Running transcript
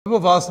People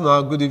of us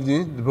now, good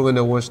evening. The program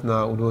I watch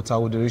now,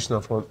 UDUOTA, with the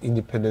original from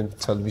independent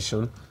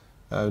television.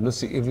 You know,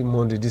 see, every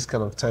Monday, this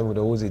kind of time,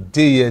 there always a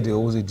day here, they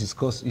always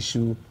discuss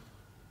issue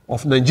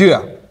of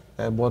Nigeria.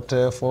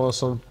 But for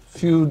some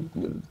 2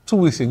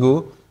 weeks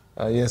ago,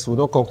 yes, we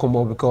don't come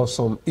up because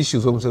some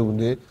issues we say,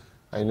 you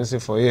know, say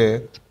for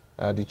here,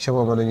 the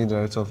chairman managing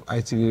director of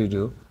ITV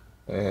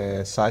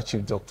Radio, Sir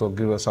Chief Dr.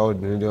 Gabriel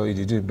Sawad Radio, he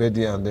did a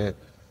birthday, and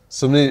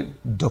so many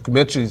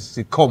documentaries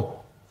they come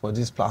for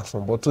this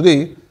platform. But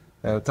today,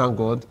 thank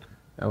God,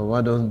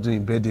 we're done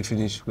doing birthday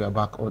finish. We are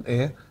back on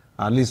air.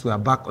 At least we are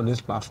back on this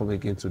platform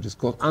again to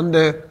discuss. And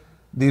the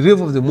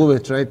rave of the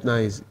moment right now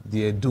is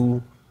the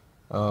Edu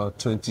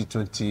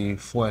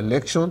 2024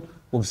 election.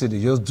 We say they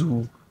just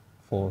do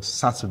for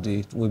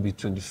Saturday. It will be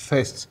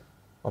 21st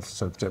of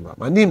September.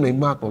 My name is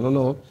Mark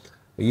Ololo.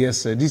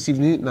 Yes, this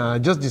evening,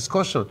 just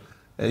discussion.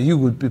 You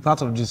will be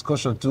part of the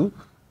discussion too.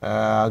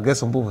 I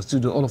guess on both the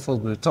studio, all of us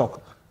will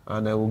talk.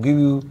 And I will give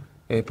you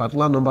a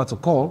particular number to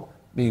call.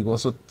 You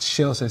also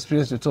share your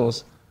experience with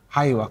us,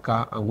 how you work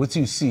and what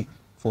you see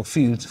for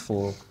field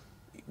for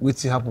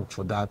what happened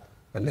for that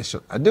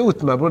election. I deal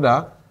with my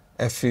brother,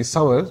 F.A.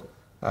 Samuel,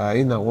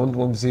 in a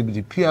one say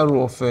the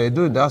PRO of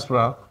doing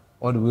diaspora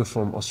all the way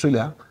from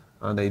Australia,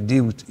 and I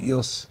deal with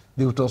us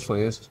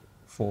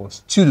for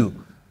studio.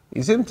 At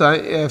the same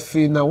time,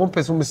 F.A. now one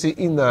person will say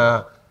in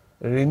a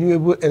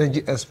renewable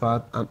energy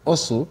expert, and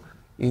also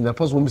in a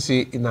person will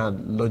say in a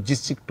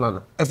logistic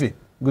planner. F.A.,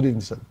 good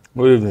evening, sir.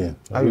 Good evening.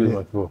 How you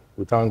doing?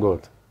 We thank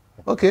God.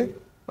 Okay.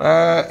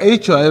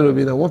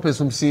 HR, one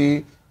person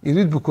say he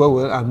read book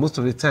well, and most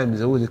of the time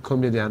is always they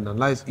come here, they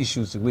analyze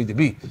issues the way they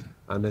be.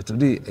 And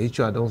today,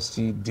 HR don't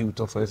see deal with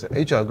us.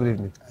 HR, good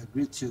evening. I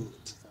greet you,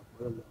 Mr.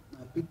 Polo.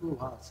 My people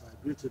house, I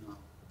greet you now.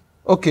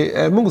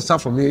 Okay, I'm going to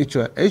start from here,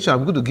 HR. HR,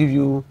 I'm going to give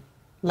you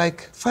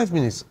like 5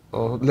 minutes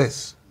or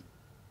less.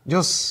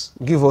 Just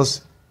give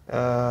us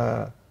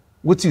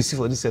what you see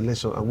for this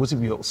election and what will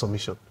be your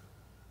submission.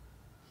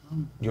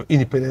 Your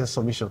independent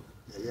submission.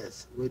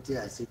 Yes, waiting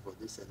I see for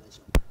this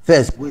election.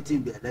 First,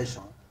 waiting the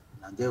election,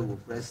 and then we'll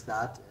press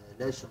start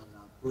election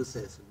and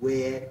process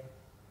where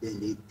then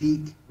they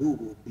pick who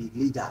will be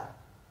leader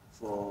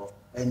for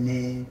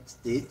any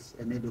state,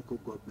 any local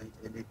government,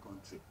 any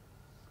country.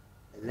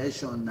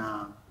 Election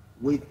now,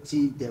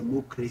 waiting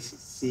democracy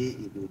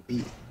say it will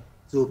be.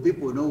 So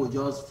people know will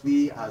just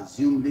feel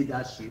assume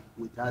leadership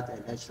without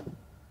election.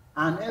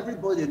 And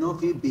everybody know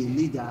feel be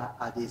leader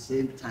at the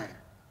same time.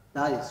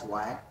 That is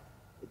why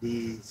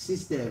the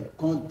system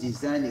can't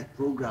design a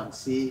program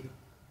say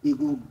it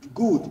will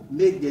good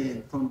make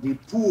them from the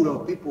pool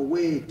of people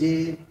where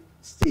they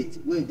state,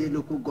 where they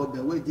local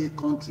government, where they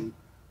country,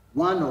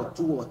 1 or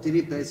 2 or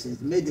 3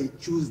 persons, make them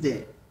choose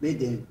them, make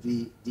them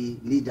be the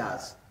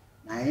leaders.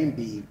 Now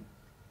be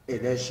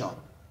election.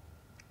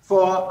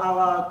 For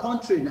our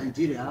country,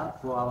 Nigeria,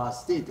 for our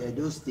state,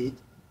 Edo State,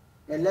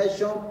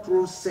 election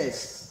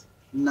process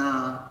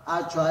now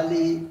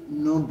actually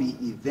no be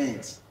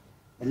event.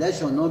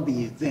 Election not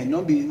be event,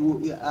 not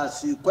be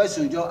as you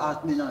question just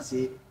ask me now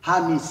say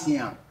how me see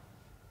am.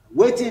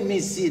 Waiting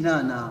me see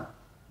now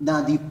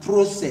the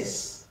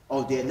process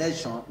of the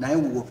election now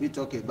we will fit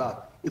talk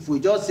about. If we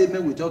just say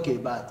we talk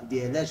about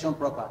the election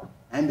proper,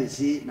 and we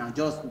see now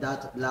just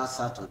that last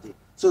Saturday.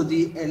 So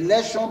the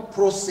election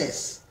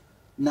process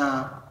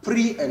now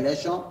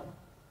pre-election,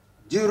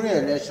 during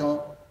election,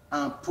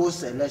 and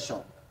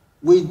post-election.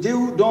 We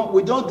don't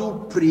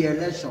do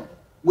pre-election.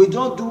 We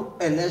don't do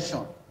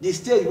election. The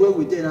stage where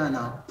we did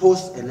now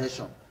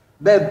post-election.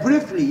 But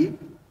briefly,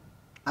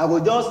 I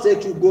will just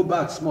take you go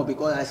back small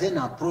because I said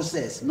now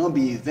process, not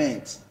be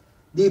event.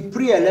 The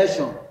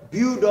pre-election,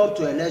 build up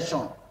to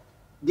election.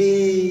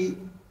 The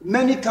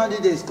many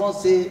candidates can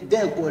say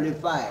then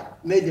qualify,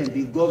 make them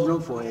be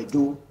governor for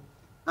Edo.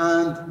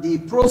 And the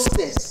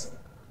process,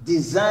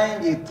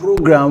 design a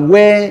program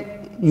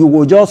where you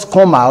will just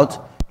come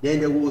out,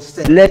 then they will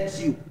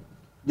select you.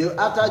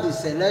 After the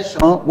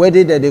selection,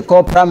 whether they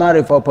call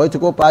primary for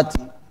political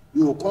party,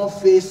 you will come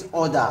face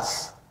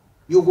others.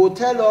 You go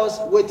tell us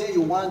what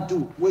you want to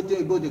do, what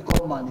you go to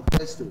call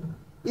manifesto.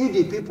 If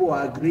the people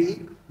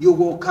agree, you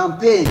go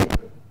campaign.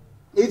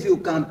 If you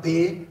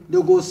campaign,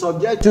 they go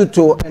subject you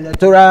to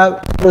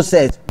electoral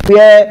process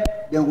where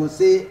they will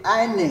say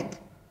INEC,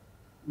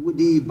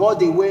 the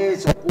body where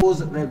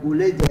suppose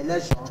regulate the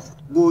election,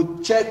 go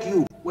check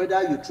you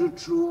whether you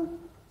true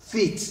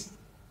fit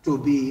to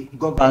be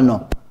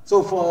governor.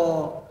 So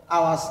for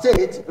our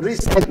state,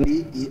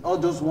 recently, all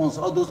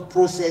those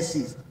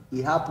processes,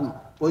 it happened.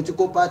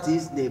 Political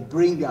parties, they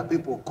bring their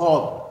people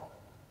call.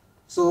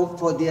 So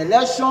for the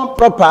election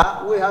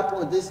proper, what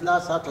happened this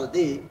last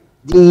Saturday,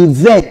 the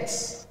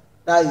event,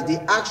 that is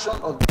the action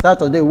of the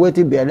Saturday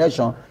waiting the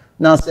election,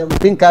 now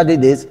 17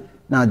 candidates,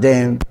 now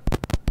then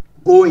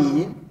go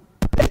in.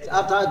 But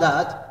after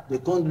that, they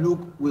can't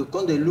look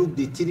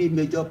the 3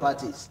 major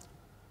parties.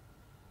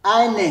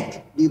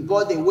 INEC, the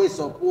body wey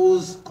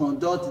suppose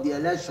conduct the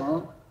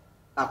election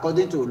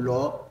according to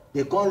law,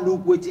 they can't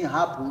look wetin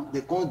happen,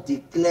 they can't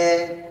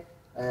declare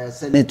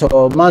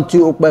Senator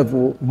Matthew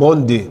Okpefu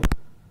Monday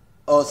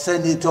or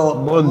Senator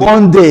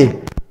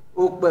Monday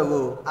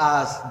Okpewo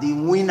as the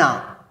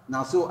winner.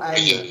 Now so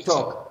I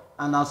talk,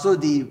 and also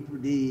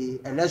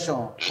the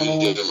election.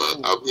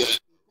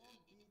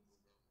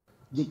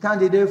 The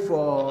candidate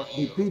for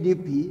the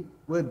PDP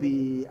will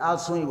be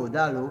Alson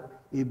Odalo.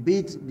 He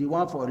beat the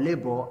one for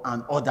Labour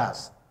and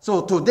others.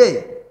 So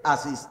today,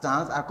 as it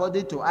stands,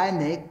 according to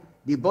INEC,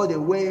 the body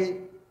where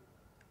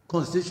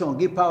Constitution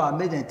give power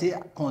made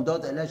them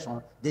conduct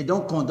election, they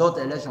don't conduct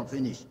election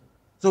finish.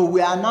 So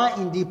we are now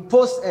in the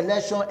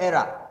post-election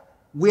era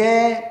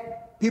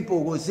where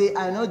people will say,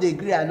 I know they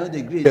agree, I know they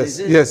agree. Yes,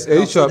 they yes.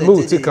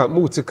 We'll take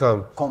them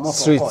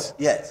straight.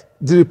 Yes.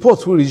 The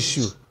report will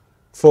issue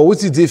for what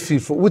they feel,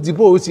 for what the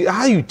boy,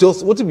 how you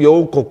just, what will be your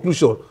own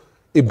conclusion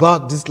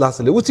about this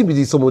last election? What will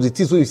be some of the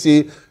things where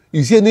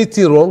you see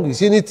anything wrong, you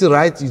see anything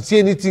right, you see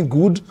anything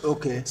good?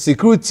 Okay.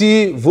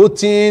 Security,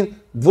 voting,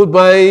 vote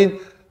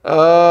buying,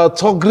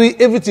 Togri,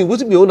 everything. What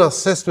will be your own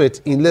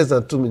assessment in less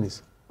than 2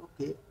 minutes?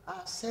 Okay,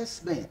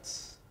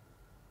 assessment.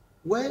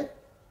 Well,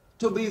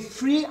 to be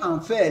free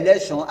and fair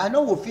election, I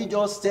know if we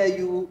just tell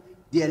you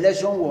the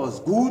election was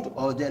good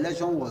or the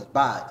election was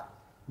bad,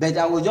 but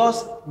I will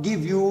just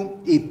give you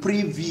a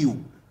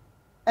preview.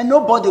 And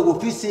nobody will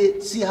feel say,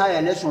 see how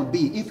election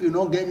be if you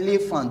don't get lay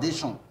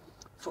foundation.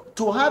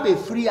 To have a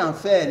free and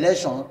fair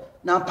election,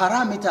 now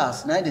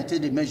parameters, now they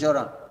take the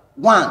measure.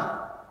 One,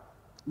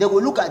 they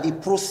will look at the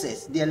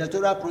process, the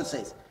electoral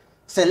process,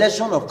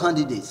 selection of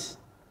candidates.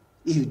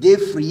 If they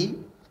free,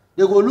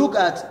 they will look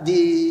at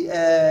the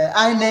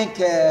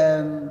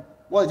INEC,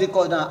 what is it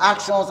called now,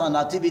 actions and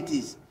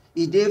activities.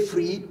 If they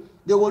free,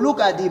 they will look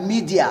at the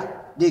media.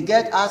 They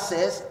get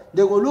access.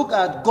 They will look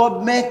at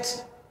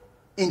government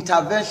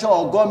intervention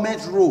or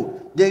government role.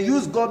 They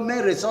use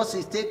government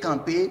resources take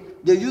campaign.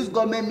 They use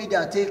government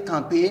media take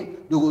campaign.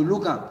 They will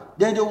look at.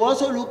 Then they will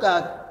also look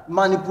at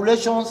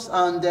manipulations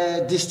and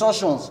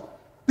distortions.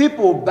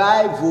 People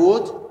buy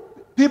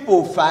vote.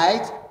 People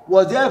fight.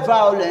 Was there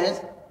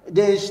violence?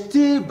 They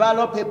steal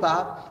ballot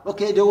paper.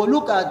 Okay, they will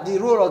look at the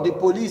role of the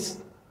police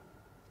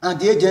and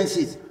the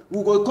agencies.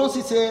 We will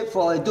consider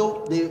for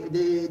Edo,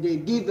 they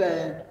give.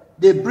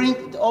 They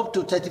bring up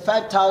to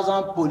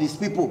 35,000 police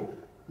people,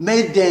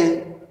 make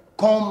them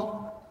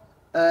come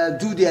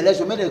do the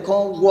election, make them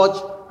come watch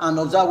and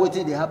observe what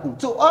they happen.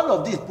 So all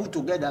of this put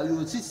together, you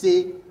will see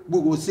say, we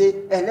will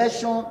say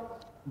election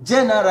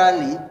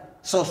generally,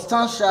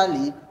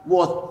 substantially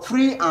was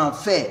free and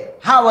fair.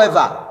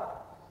 However,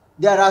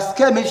 there are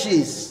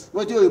skirmishes,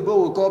 what you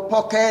will call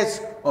pockets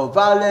of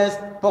violence,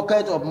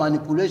 pockets of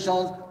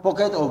manipulations,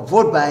 pockets of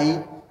vote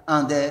buying,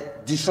 and the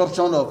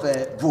disruption of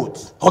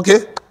votes.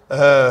 Okay.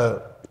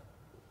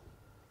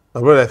 My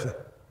brother,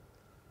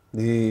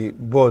 the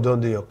board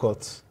under your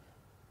court.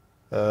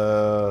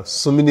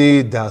 So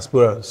many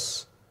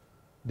diasporans,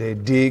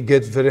 they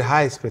get very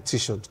high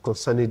expectations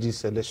concerning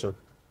this election.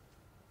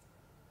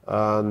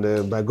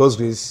 And by God's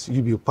grace,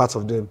 you'll be a part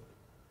of them.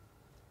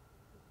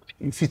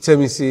 If you tell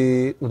me,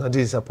 say, you're not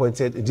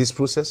disappointed in this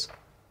process?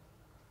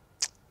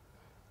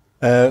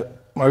 My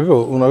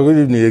people, good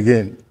evening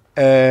again.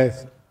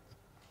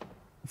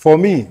 For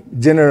me,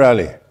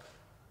 generally,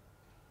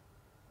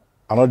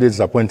 I'm not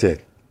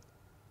disappointed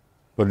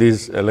for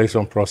this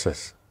election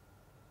process.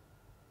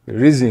 The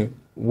reason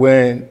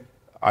when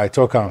I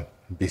talk and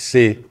they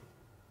say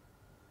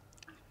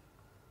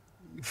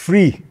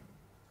free,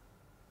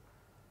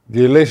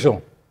 the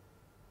election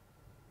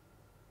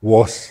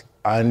was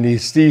and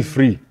is still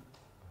free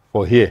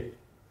for here,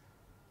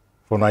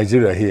 for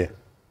Nigeria here.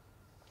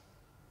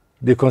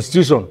 The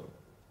Constitution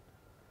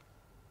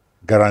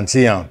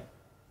guarantee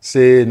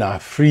say na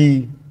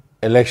free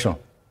election.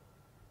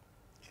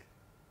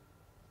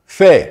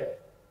 Fair.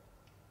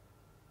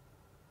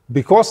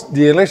 Because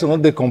the election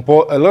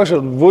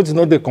vote is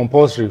not the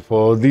compulsory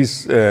for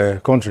this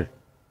country.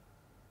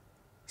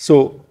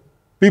 So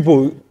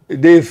people,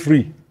 they're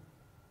free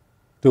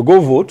to go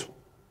vote,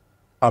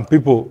 and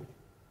people,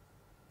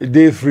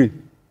 they're free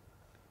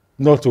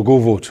not to go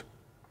vote.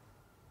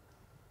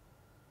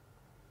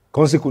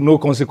 No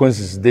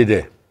consequences they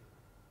there.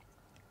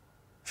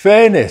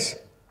 Fairness,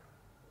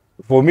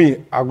 for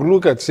me, I would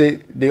look at,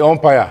 say, the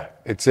umpire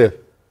itself,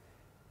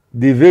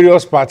 the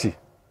various party,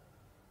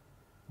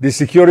 the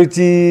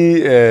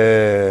security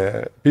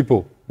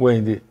people were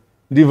in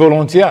the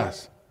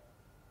volunteers,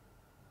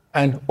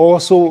 and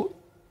also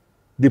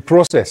the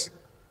process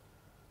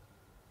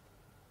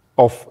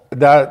of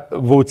that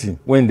voting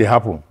when they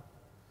happen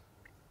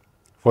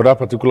for that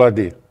particular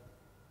day.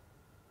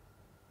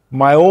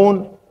 My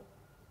own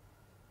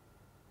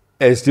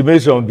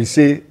estimation be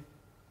say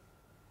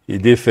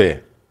it is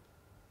fair.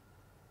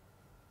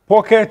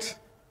 Pocket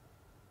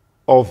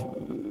of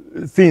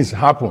things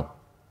happen.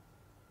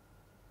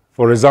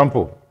 For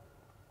example,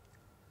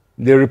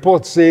 the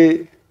report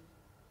say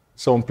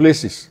some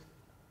places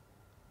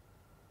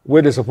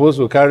where they're supposed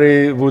to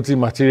carry voting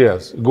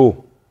materials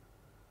go.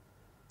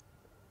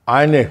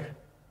 INEC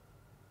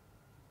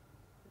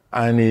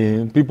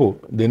and people,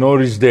 they not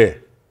reach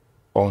there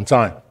on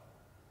time.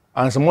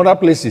 And some other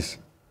places,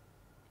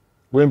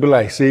 when be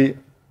like say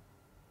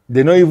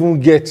they don't even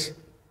get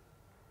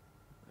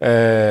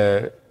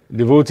the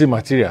voting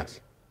materials.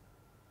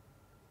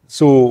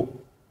 So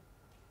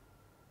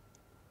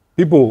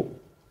people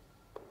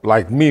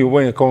like me,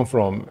 when you come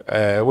from,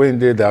 when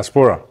the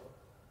diaspora,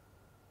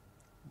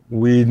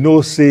 we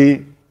know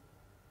say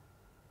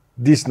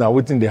this now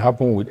waiting they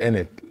happen with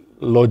any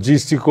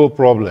logistical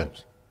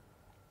problems.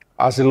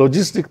 As a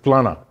logistic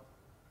planner,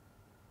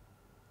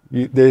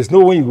 there is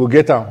no way you will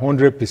get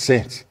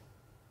 100%.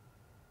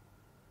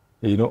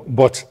 You know,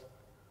 but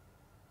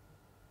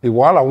the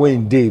while away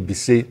in day be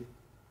say,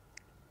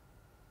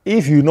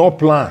 if you not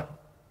plan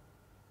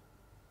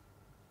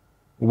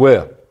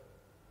well,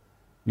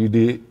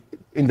 you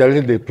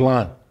indirectly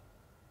plan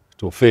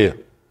to fail.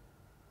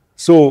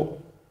 So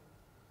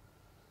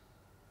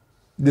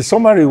the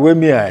summary where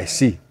me I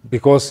see,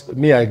 because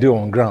me I do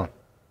on ground.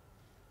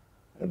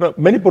 But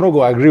many people don't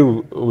go agree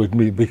with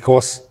me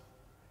because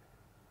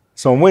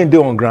someone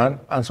do on ground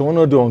and someone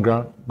not do on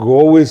ground go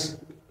always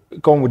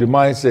come with the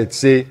mindset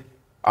say,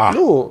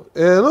 No,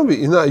 no be,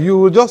 you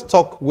will just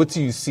talk what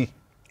you see.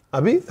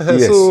 Abi?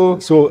 Yes.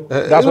 So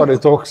that's what they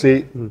talk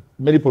say.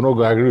 Many people not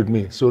go agree with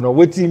me. So now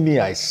waiting me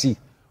I see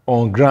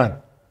on ground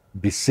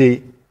be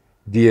say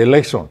the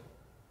election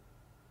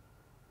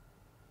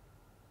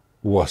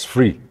was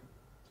free.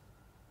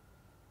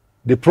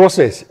 The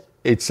process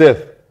itself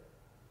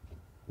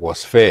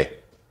was fair.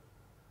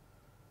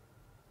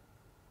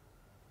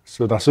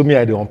 So that's what me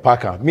I dey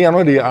unpack am. Me I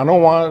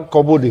don't want to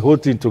couple the whole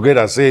thing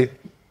together say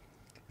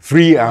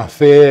free and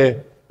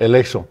fair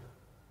election.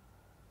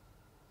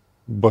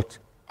 But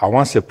I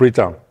want to separate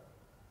them.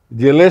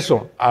 The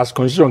election, as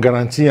constitution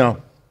guarantee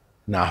am,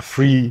 na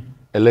free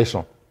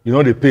election. You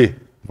know they pay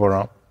for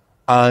them,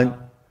 and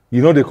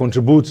you know they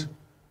contribute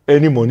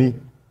any money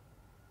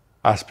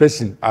as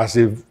person, as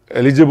a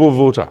eligible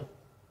voter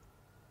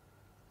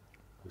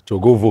to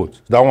go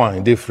vote. That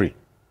one they free.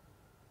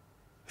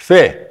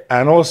 Fair.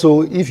 And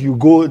also if you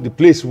go the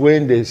place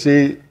when they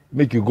say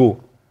make you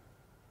go,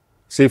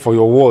 say for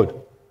your ward,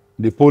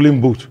 the polling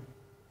booth,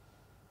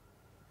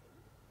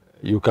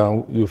 you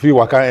feel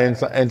waka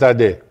enter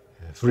there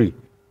free.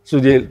 So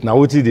now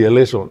waiting the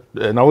election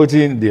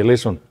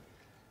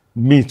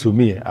to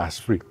me as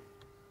free.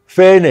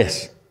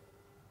 Fairness.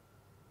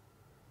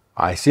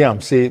 I say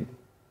I'm saying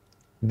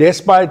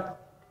despite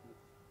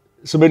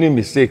so many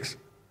mistakes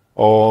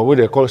or what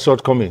they call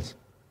shortcomings,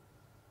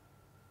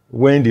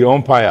 when the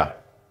umpire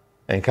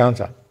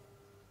encounter,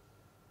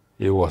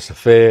 it was a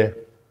fair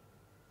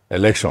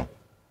election.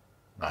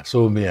 And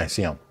so me I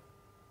see him.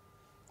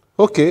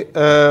 Okay,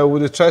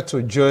 we'll try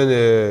to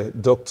join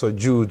Dr.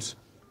 Jude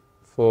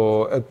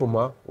for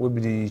Ekpoma, will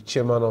be the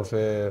chairman of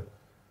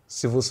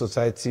Civil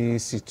Society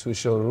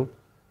Situation Room.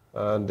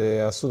 And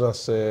as soon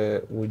as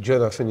we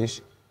join and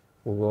finish,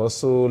 we will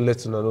also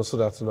let you know so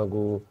that you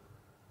go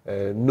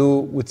know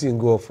what can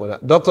go for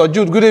that. Dr.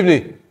 Jude, good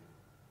evening.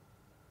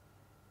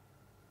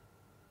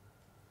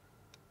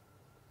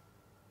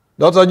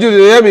 Dr. Jude,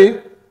 you hear me?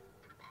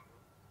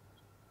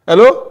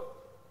 Hello?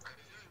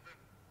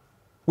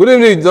 Good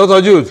evening,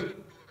 Dr. Jude.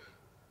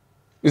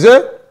 You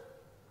say?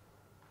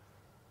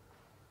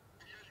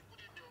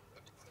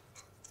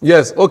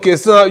 Yes, okay,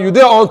 so you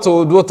there on to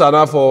UDUOTA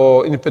now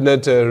for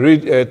independent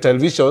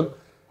television.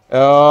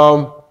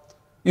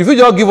 If you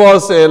just give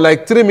us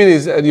like 3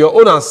 minutes your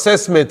own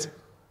assessment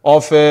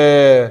of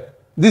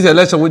this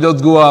election we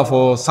just go out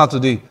for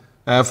Saturday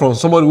from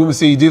somebody who will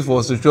say you did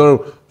for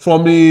security,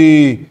 from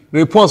the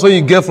response when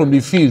you get from the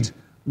field,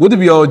 what would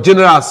be your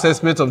general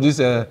assessment of this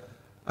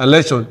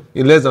election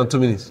in less than 2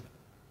 minutes?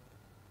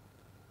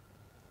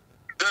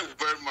 Thank you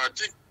very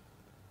much.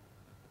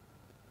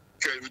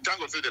 Okay, we thank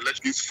God say the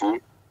election is full.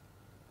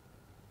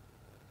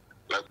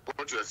 Like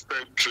what you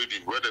expect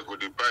trading, where they go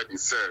to buy and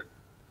sell.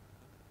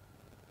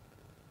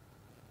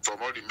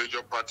 From all the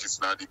major parties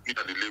now, the P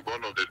and the Labour,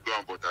 all of them do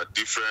but at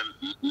different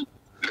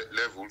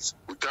levels.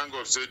 We thank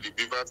God say the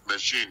Beavers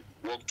machine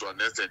work to an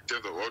extent in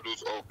terms of all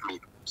those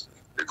upload.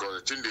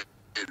 Because the thing the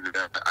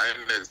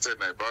INS said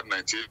about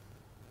 98%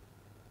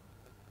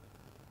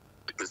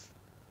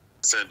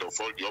 of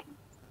all the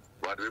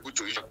upload were able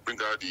to bring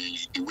out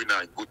the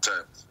winner in good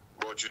time.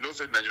 But you know,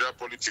 say Nigeria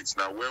politics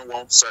now, when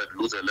one side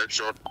lose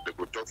election, they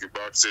go talk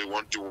about say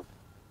want to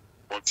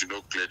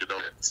clear it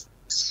up.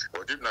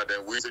 But if not,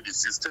 then we say the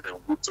system.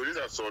 So these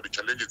are some of the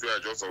challenges we are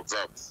just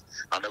observed.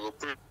 And I will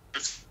pray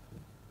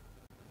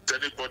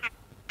anybody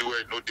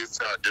where know this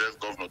address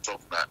governor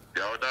talk now.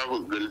 The other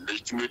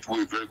legitimate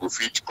way very go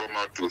fit come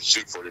out to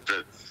seek for the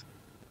dead.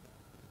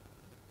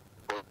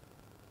 But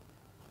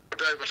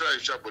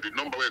the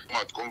number where come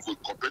out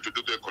compared to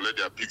those who collect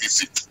their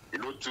PVC, you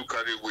know, to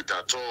carry weight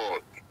at all.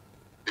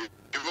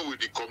 Even with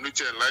the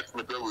community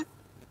enlightenment where we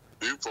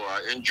doing for our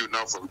NGO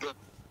now for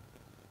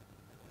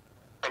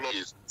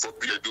for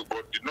PDU,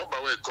 but the number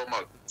where it come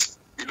out,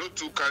 you know,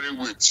 to carry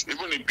weight.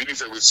 Even in Benin,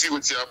 we see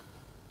what's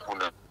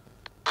happening.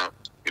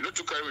 You know,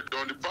 to carry weight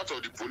on the part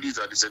of the police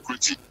and the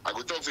security. I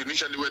go talk to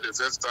initially where they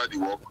first start the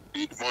work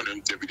in the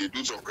morning, they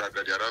do some crack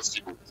that they harass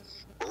people.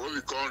 But when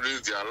we can't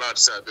raise the alert,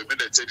 say, maybe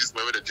they take this,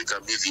 maybe they take a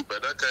easy. By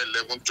that kind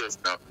of 11, 12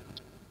 now,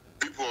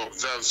 people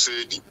observe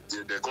say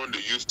they can't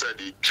use that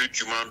they treat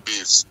human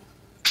beings,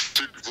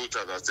 treat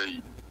voters as a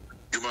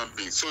human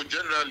being. So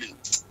generally,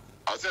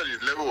 I said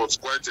the level was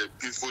quite a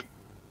peaceful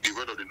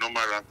event of the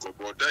normal rank,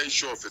 but that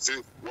issue of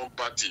say one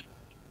party,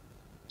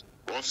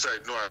 one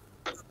side no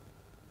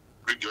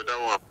agree, the other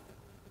one.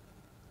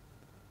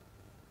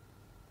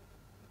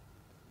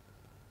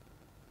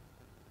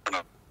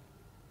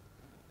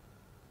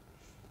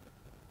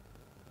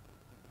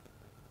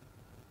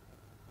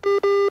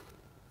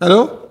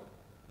 Hello?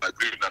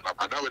 Agree with that.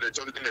 And now when they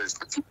tell the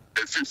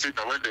they feel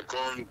that when they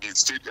come the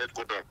state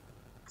headquarters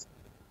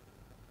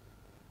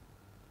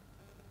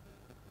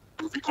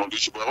will be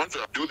condition. But I want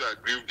to do that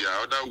agree with the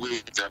other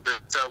way, they are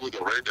better way to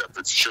write their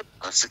petition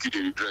and seek the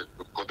redress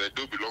because they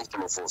do belong to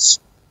all of us.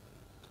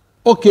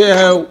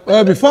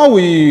 Okay, before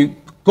we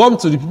come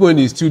to the people in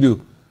the studio,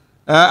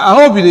 I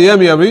hope you hear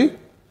me, Abi.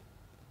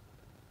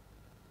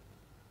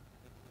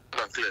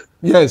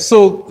 Yes,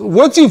 so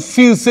what you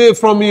feel say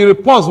from your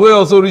reports wey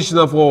also reach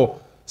now for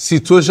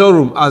situation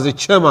room as a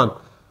chairman,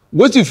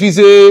 what you feel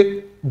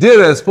say they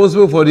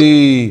responsible for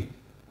the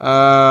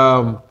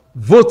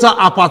voter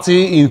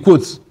apathy in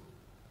quotes?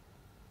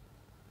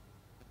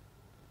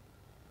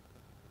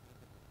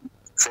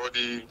 For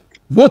the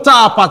voter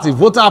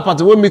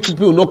apathy wey make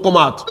people not come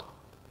out.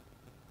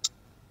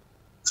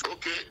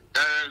 Okay,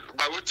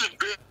 by what you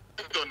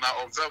based on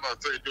our observers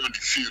on the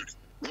field,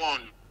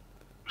 one,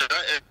 that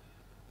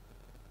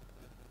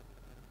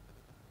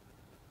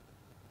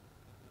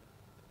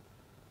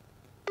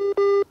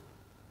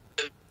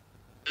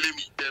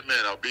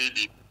men obey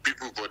the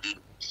people for the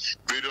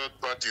various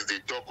parties they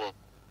talk of.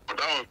 But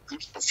that one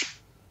puts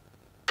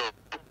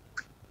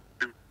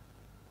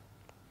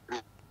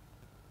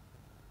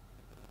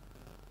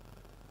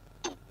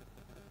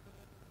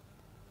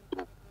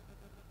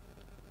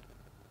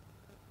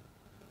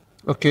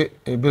Okay,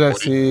 be like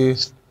say.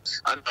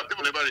 And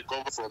people never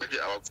recover from maybe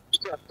our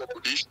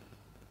population.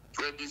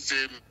 When we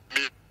say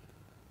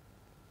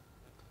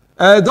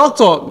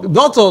Doctor,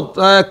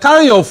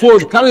 carry your phone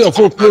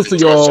close to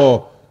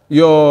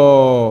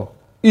your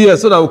ear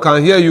so that we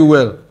can hear you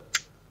well.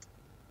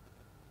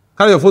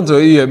 Carry your phone to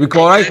your ear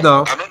because right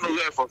now I don't know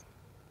where for.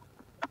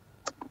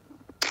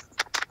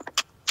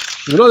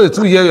 You know the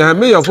two hear you.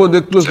 Make your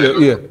phone close to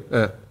your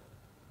ear.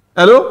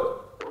 Hello?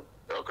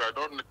 Okay, I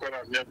don't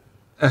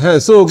know.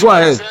 So go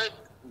ahead. Said,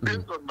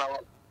 based on our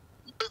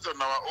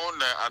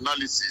own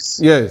analysis.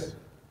 Yes.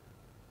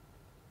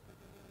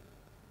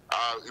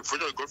 If we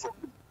don't go from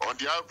on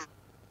the average,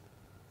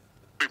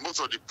 most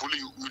of the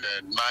polling win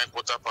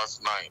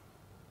 9:15.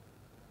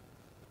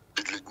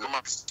 The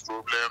normal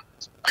problem.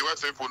 The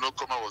West people no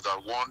come out was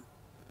that one.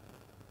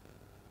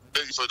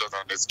 Then you saw that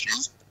an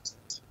excuse.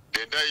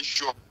 Then that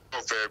issue of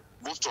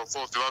most of us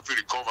never feel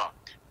recover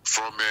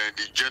from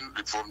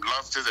from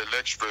last year's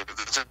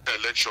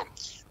election,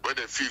 where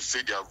they feel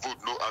say their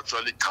vote no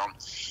actually count.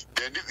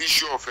 Then this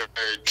issue of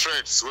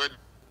threats where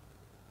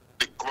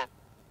they come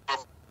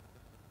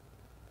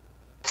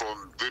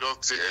from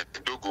various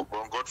don't go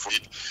on God for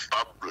it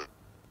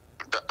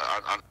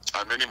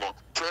and many more.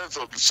 Friends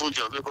of the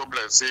soldiers they come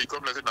like say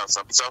that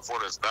Sambisa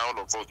Forest now all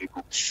of us they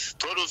go.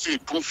 So those who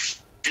improve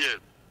fear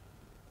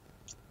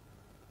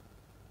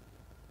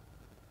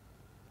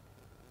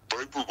for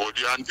people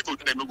body and people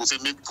they no go say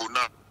make people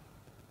now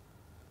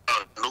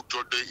no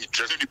they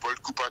interested in the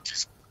political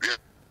parties. We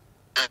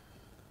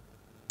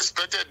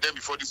expected them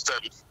before this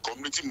time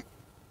community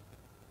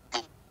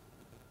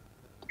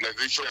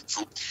organization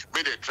to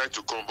may they try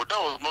to come, but that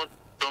was not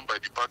done by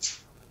the parties.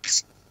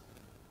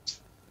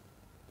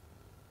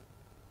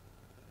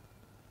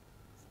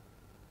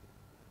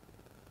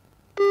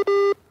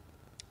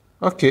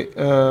 Okay,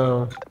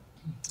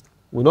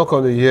 we're not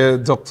going to hear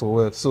Dr.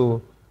 well.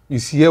 So you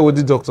hear what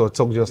the doctor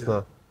talked just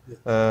now.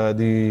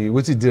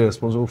 What is the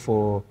responsible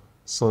for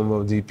some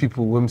of the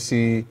people when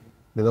see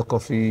the no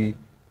coffee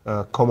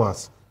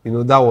commerce? You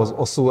know that was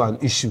also an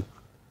issue.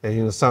 And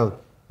you understand?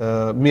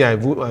 Me, I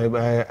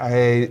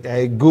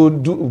go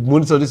do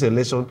monitor this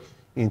election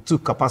in two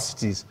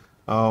capacities.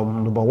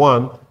 Number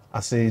one,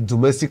 as a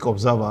domestic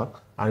observer,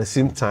 and at the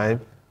same time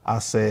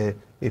as a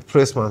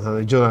pressman and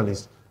a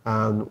journalist.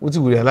 And what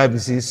we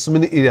realize is so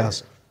many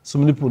areas, so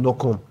many people not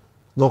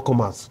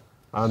come out.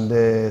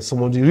 And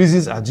some of the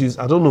reasons are used.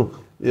 I don't know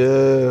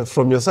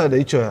from your side,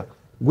 HR,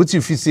 what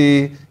you feel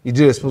say you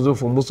did responsible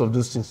for most of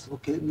those things?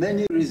 Okay,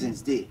 many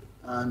reasons there.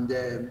 And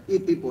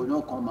if people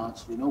don't come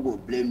out, we don't go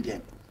blame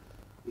them.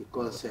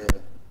 Because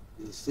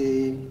they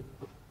say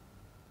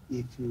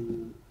if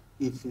you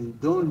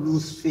don't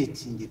lose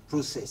faith in the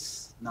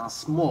process, now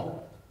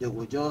small, they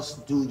will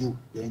just do you,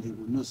 then you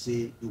will not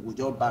say you will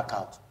just back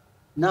out.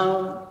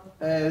 Now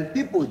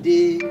people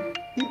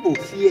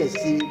fear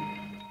say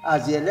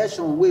as the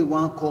election we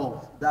want come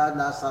that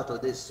last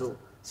Saturday, so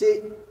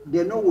say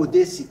they know what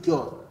they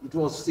secure. It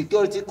was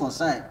security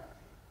concern.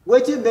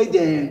 Wetin make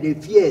them they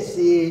fear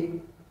say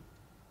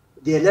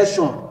the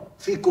election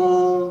fit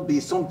come be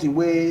something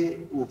where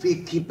we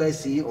fit keep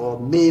person or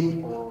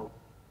maim or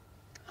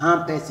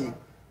harm person.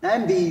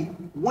 And be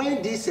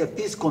when this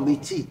peace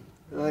committee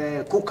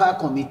Kuka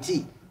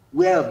committee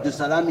where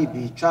Abdulsalami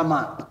be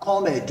chairman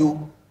come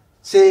Edo,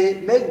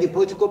 say make the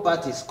political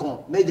parties come,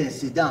 make them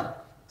sit down.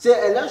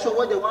 Say election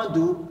what they want to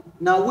do.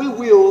 Now we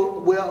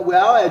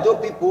are all Edo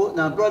people,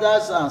 now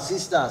brothers and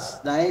sisters,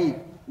 now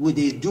we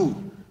they do,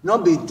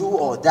 not be do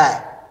or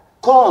die.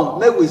 Come,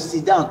 make we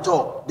sit down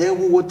talk. Then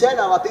we will tell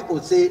our people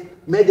say,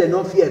 make them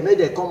not fear, make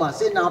them come and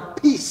say now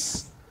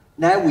peace.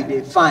 Now we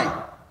they find.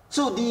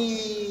 So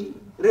the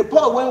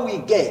report when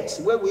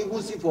we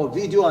even see for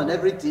video and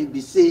everything, be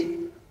say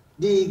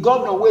the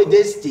governor where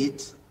they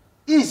state,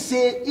 he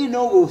say he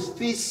no will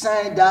fit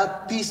sign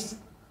that peace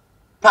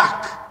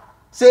pact.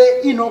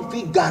 Say he no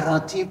fit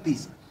guarantee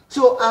peace.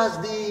 So as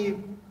the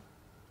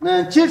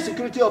chief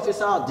security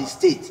officer of the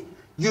state,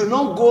 you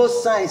no go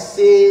sign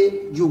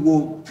say you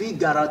will fit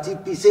guarantee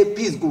peace, say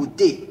peace go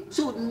dey.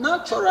 So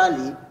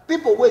naturally,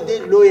 people wey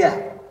dey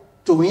loyal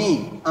to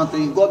him and to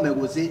him government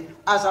will say,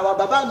 as our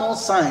baba no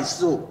sign,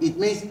 so it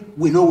means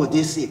we know what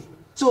they say.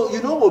 So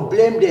you know we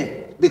blame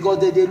them because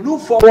they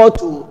look forward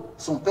to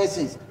some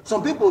persons.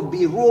 Some people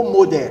be role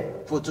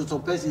model for to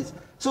some persons.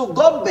 So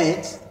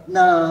government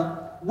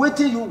now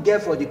wetin you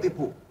get for the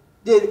people.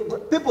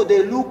 People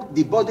they look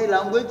the body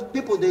language,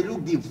 people they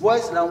look the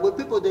voice language,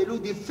 people they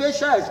look the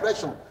facial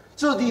expression.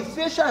 So the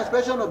facial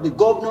expression of the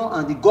governor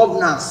and the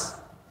governors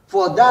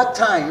for that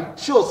time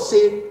shows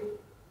say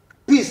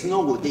peace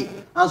no go dey,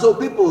 and so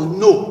people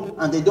know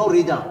and they don't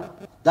read them.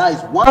 That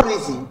is one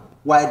reason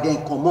why they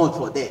come out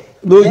for there.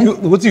 No,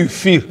 what do you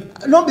feel?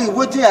 No be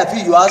waiting I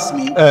feel you ask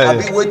me.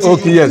 I be waiting.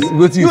 Okay, yes.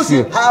 What do you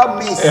feel? See how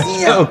me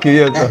see am. Okay,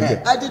 yes.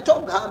 Okay. I dey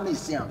talk how me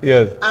see am.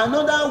 Yes.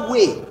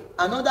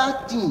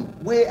 Another thing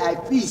where I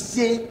feel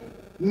say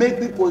make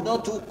people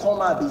not to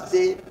come out be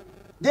say,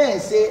 then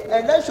say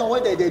election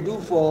what they do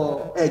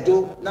for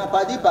Edo na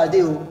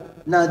padi o.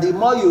 Now the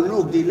more you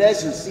look, the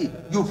less you see.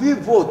 You feel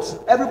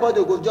vote.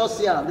 Everybody go just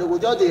see them. They go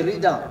just they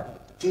read them.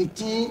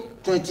 15,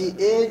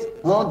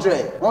 28,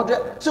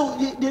 100. So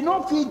they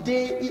don't feel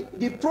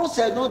the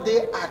process not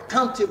they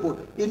accountable.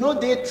 You know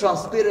they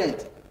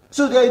transparent.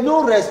 So there is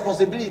no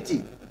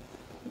responsibility.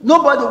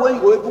 Nobody when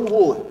you go even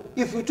hold.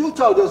 If you too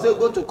talk, they'll say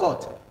go to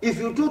court. If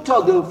you too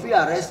talk, they will feel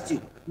arrest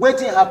you.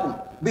 Waiting happen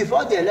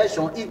before the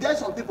election. If there's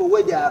some people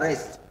where they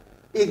arrest,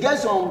 it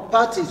gets some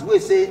parties where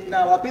say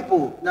now our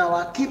people, now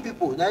our key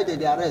people, now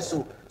they arrest.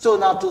 So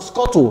now to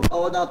scuttle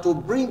or now to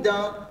bring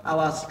down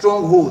our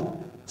stronghold.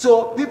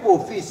 So people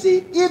feel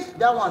say if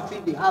that one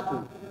feel they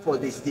happen for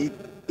the state,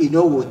 you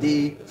know what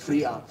they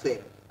free and fair.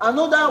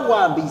 Another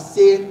one be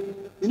say,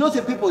 you know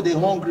say people they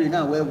hungry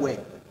now where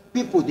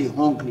people they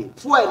hungry.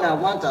 Fuel now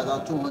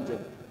 1,200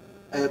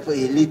 for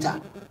a liter.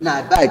 Now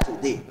I buy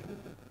today.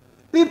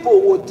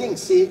 People would think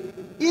say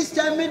each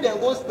time me then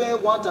go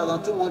spend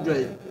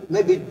 1,200,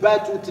 maybe buy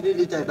 2-3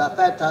 liters about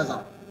 5,000.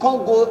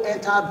 Can't go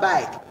enter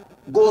bike,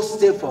 go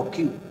stay for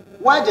queue.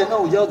 Why they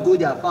not just go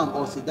their farm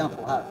or sit down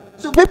for house?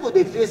 So people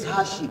they face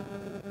hardship.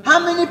 How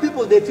many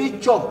people they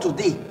face chop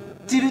today,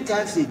 3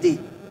 times a day?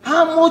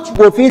 How much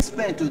will they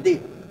spend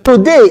today?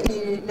 Today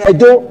in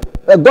Edo,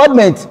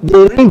 government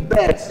they ring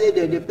bell say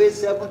they pay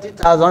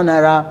 70,000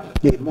 naira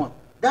a month.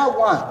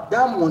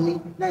 That money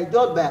now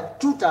just by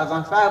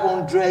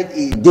 2,500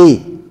 a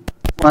day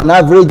for an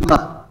average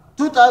man.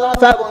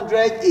 2,500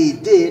 a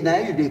day now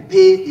you they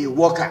pay a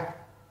worker.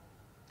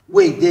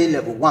 Wait day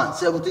level 1,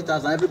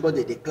 70,000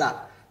 everybody they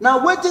clap.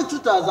 Now waiting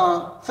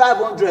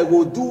 2,500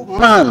 will do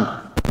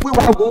man. We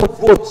want to go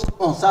vote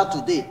on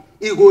Saturday.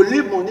 He go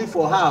leave money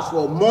for house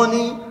for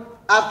morning,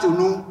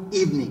 afternoon,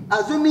 evening.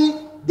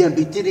 Assuming them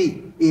be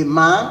 3, a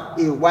man,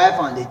 a wife,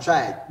 and a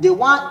child. They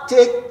want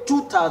take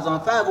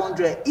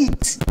 2,500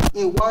 each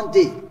in one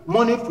day.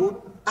 Morning food,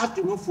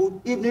 afternoon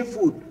food, evening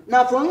food.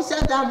 Now from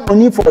inside that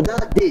money for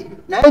that day,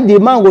 now the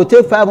man will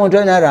take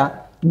 500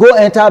 naira, go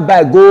enter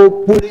bike,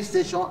 go police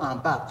station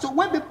and back. So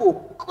when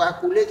people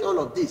calculate all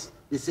of this,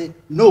 they say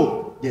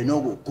no, they no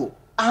will go.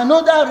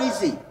 Another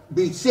reason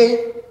be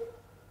say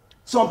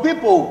some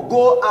people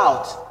go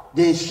out,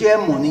 they share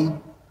money,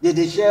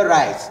 they share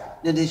rice,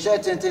 they share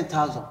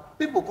 10,000.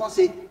 People can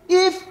say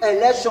if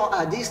election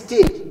at this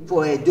stage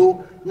for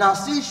Edo, now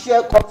see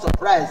share cups of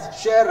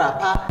rice, share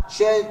wrapper,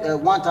 share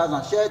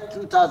 1,000, share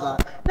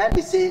 2,000. Let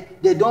me say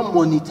they don't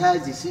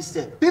monetize the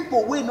system.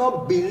 People will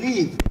not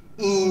believe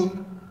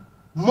in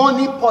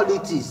money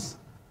politics.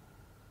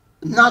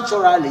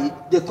 Naturally,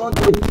 they can't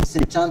do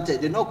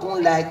disenchanted. They not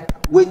come like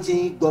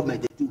waiting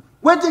government they do.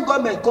 Waiting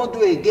government can't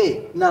do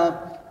again.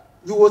 Now,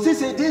 you will see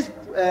say this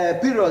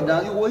period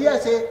now, you will hear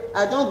say,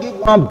 I don't give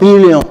 1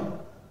 billion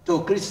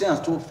to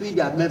Christians to feed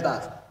their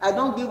members. I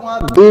don't give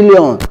 1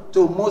 billion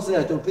to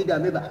Muslims to feed their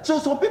members. So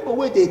some people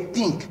where they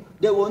think,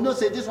 they will not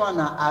say this one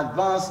an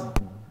advanced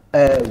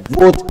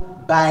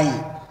vote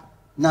buying.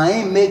 Now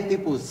it make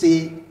people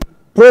say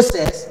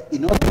process is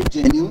not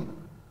genuine.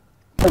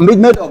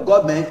 Commitment of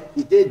government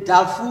is they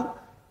doubtful.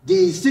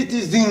 The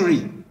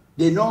citizenry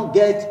they don't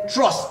get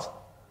trust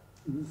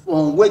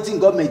on waiting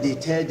government they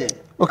tell them.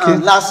 Okay.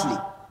 And lastly,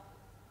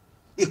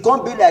 it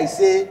can't be like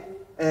say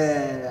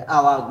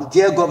our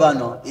dear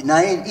governor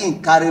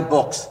in carry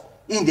box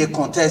in the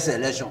contest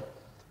election.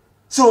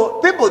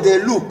 So people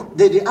they look,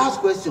 they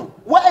ask question.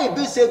 Why it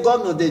be say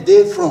governor the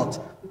day front?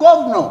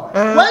 Governor,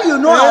 why you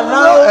not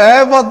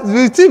allow? But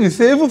the thing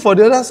is, even for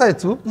the other side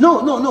too.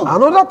 No.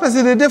 Another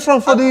person they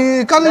different for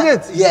the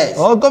candidate. Yes.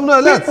 Or governor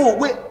elect. People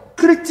with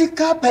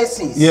critical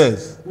persons.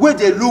 Yes. Where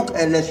they look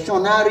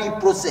electionary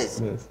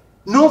process. Yes.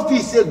 No fee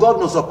say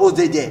governor suppose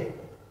they there.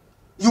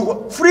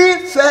 You free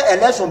fair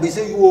election be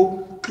say you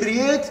will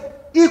create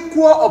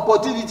equal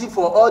opportunity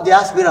for all the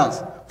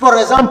aspirants. For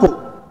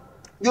example,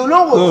 you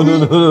know what?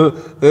 No.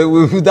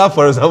 That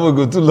for example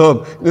go too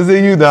long. They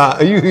say you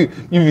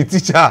be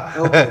teacher.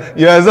 Okay.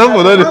 Your example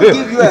I don't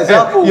give you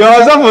example. Your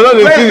example not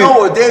the no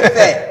what they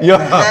fair. Your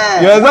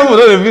example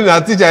not the finish. Na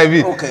teacher I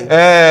be. Okay.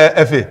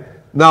 Efe,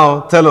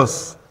 now tell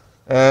us.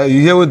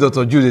 You hear what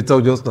Dr. Jude they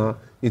talk just now.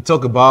 He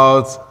talk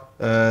about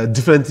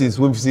different things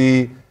when we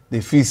say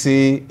they feel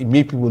say it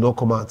make people not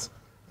come out.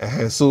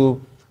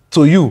 So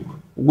to you,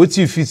 what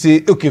you feel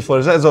say okay for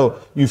example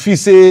you feel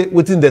say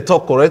wetin they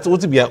talk correct,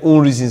 what be your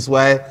own reasons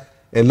why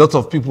a lot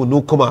of people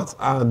no come out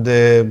and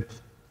the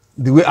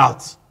way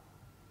out?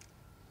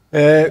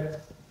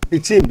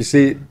 It seems be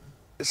say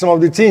some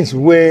of the things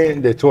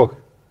when they talk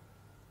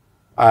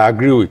I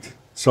agree with,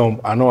 some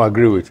I not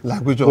agree with.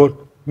 Like which one? But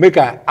make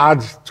I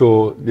add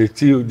to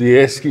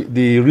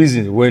the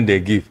reason when they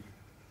give.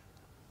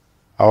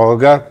 Our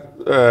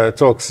guy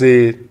talk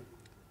say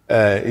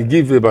he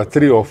give about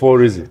 3 or 4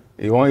 reasons.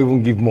 He won't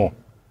even give more.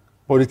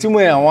 But the thing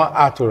where I want to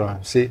add to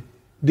them, say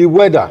the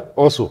weather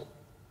also.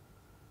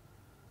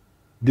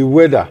 The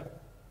weather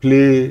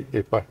play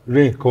a part.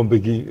 Rain come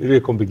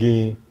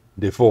begin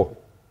the fall.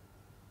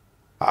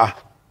 That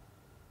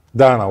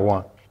I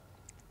want.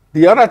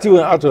 The other thing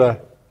when I add to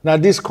that, now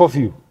this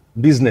curfew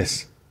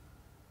business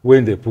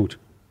when they put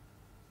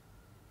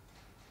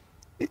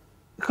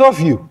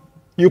curfew,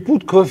 you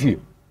put curfew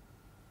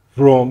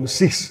from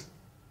 6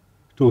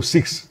 to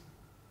 6.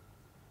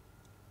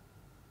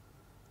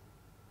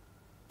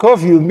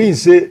 Curfew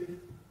means say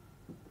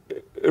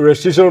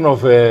restriction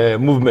of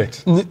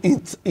movement.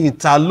 It's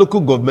a local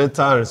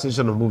governmental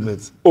restriction of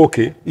movement.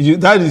 Okay.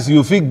 That is,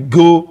 you fit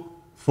go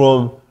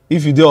from,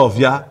 if you dey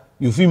Ovia,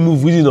 you fit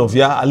move within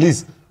Ovia. At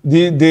least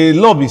the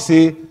law be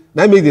say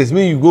that make this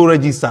mean you go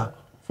register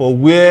for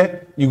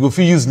where you go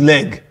fit use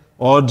leg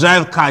or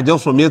drive car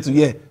just from here to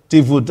here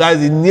to vote. That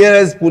is the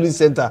nearest police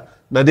center.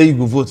 Now there you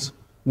go vote.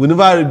 We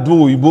never do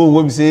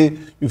when we say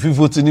you fit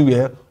vote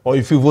anywhere or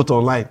if you vote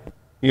online.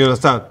 You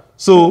understand?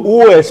 So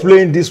who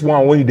explain this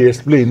one when they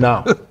explain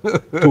now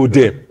to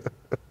them?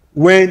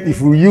 When if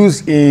we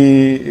use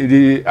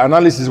the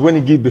analysis when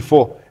he give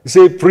before, he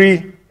say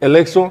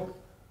pre-election,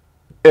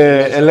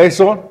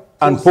 election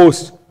and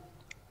post.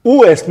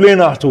 Who explain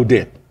that to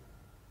them?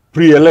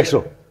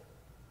 Pre-election.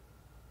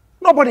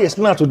 Nobody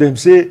explain that to them.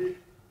 Say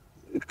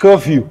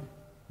curfew.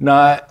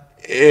 Now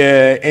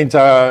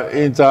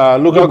inter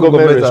local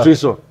government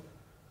restriction.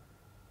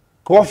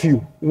 Curfew.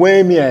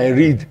 When me I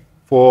read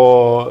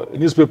for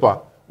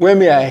newspaper. When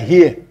me I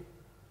hear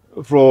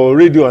from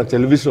radio and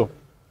television,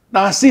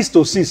 now 6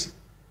 to 6.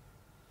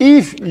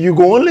 If you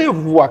go only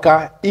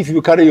waka, if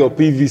you carry your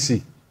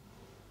PVC.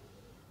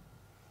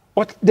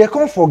 But they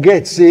can't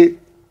forget, say,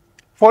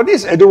 for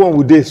this everyone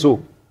will day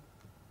so.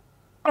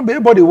 And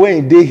everybody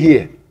when they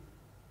here,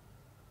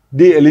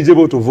 they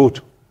eligible to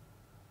vote.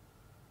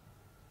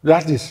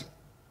 That is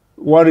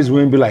what is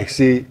going to be like,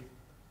 say,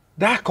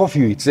 that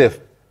curfew itself.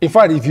 In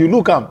fact, if you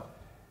look at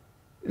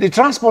the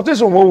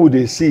transportation, what would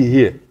they see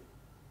here?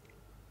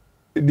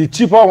 The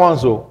cheaper ones,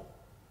 so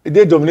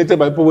they're dominated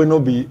by people who will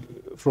not be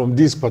from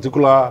this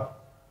particular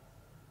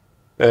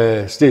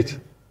state,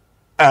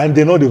 and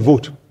they know the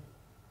vote.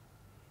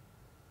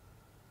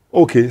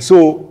 Okay,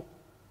 so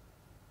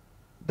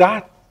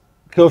that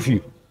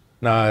curfew,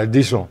 now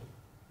addition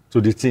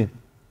to the thing,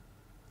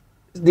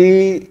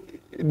 the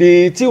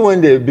thing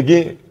when they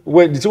begin,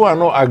 when the thing I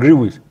not agree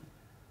with,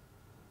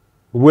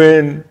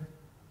 when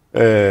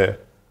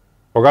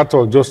Oga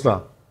talk just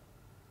now,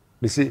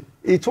 they say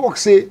it talk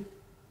say.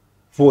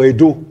 For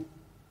Edo,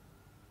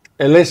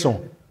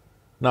 election,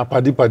 na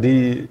padi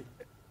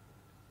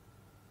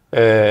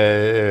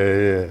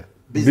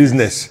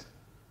business.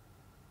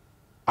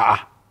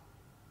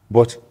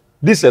 But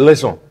this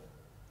election,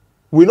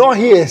 we not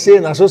hear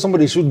saying I saw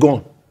somebody shoot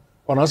gun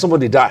or now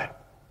somebody die.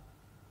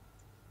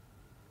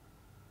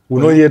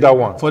 We not hear that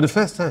one. For the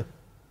first time.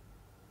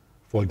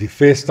 For the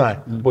first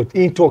time. But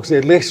in talks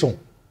election.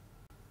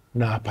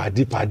 Na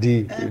padi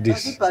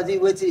this. Padi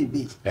wetin e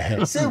be.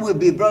 Say we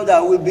be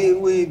brother, we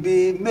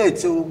be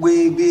mates,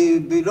 we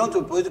belong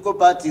to political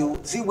party.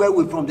 See where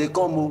we from they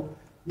come.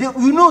 They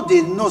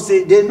know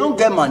say they don't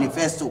get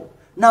manifesto.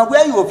 Now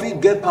where you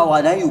fit get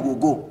power, then you will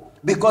go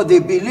because they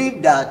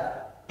believe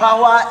that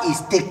power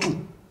is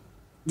taken.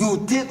 You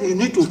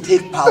need to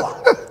take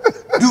power.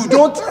 You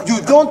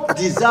don't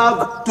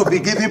deserve to be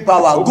given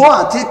power. Go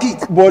and take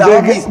it.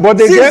 But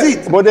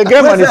they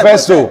get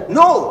manifesto.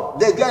 No,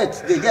 they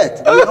get. You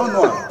don't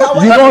know.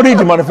 Power you don't read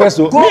the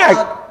manifesto.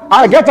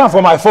 I get them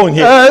from my phone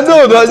here.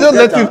 No, just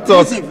let him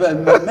talk.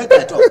 Listen, make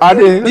I talk.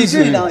 The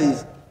thing now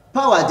is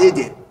power they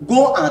there.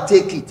 Go and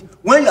take it.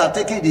 When you are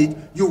taking it,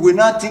 you will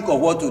not think of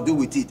what to do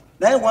with it.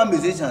 Now one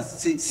musician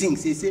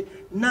sings, he say,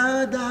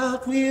 now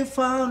that we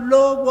found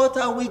love, what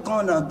are we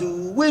gonna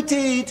do with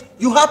it?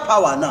 You have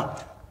power now.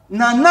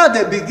 Now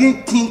they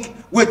begin think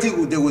what they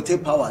will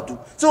take power do.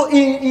 So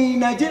in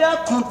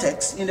Nigeria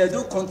context, in the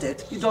Edo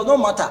context, it does not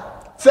matter.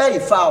 Fair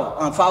is foul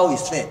and foul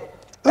is fair.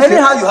 Okay.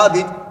 Anyhow you have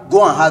it,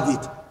 go and have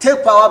it.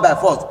 Take power by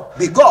force.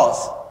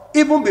 Because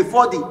even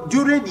before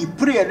during the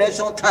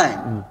pre-election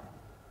time,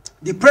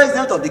 the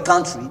president of the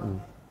country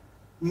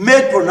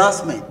made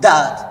pronouncement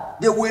that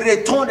they will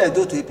return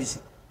Edo to APC.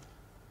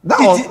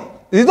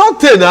 It's not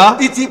tender.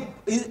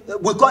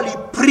 We call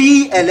it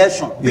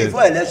pre-election, yes.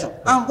 Before election.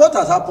 And what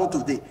has happened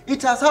today?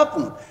 It has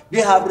happened.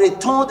 They have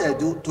returned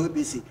Edo to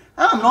APC.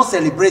 I'm not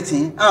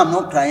celebrating, I'm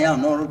not crying,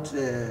 I'm not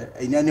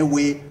in any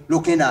way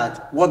looking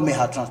at what may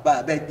have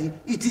transpired. But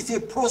it is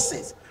a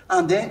process.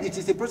 And then it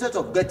is a process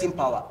of getting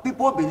power.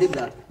 People believe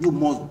that you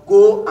must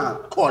go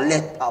and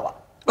collect power.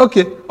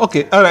 Okay,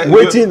 all right.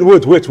 Wait.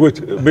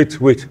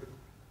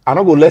 I'm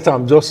not going to let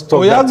him just talk.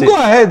 Oh, yeah, go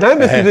ahead.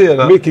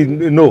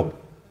 No.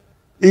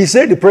 He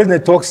said the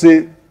president talks,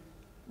 say,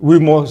 we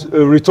must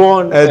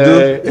return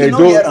Edo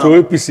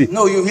to APC.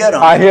 No, you hear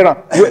him. I hear him.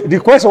 The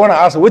question I want to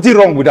ask, what is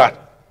wrong with that?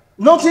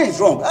 Nothing is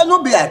wrong. I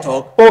no be at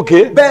all.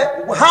 Okay.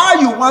 But how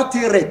you want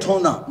to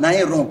return now? Now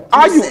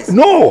it's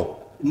wrong.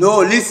 No,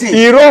 listen.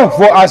 He wrong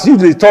for as you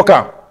the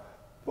talker.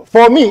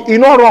 For me, he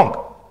not wrong.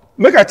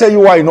 Make I tell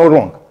you why he not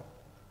wrong.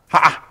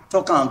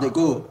 Talk on they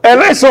go.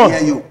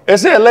 Election. I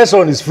say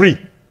election is free.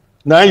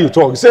 Now you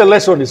talk. Say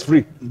election is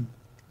free.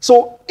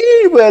 So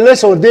if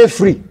election they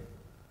free,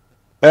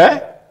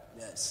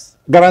 yes.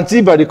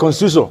 Guaranteed by the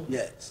constitution.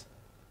 Yes.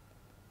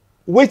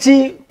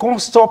 Waiting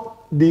can't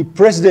stop the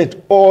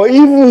president or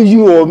even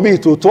you or me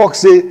to talk.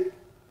 Say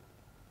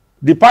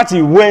the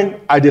party when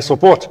I they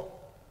support.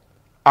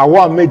 I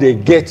want may they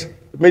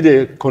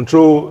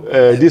control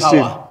this power.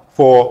 thing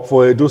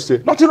for Edo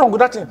State. Nothing wrong with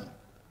that thing.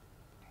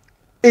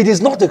 It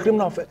is not a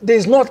criminal offense.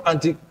 It's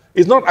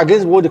not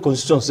against what the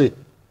constitution say.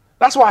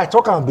 That's why I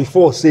talked about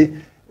before, say,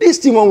 this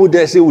thing would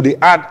they say, would they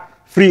add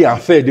free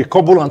and fair, they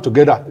couple them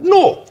together?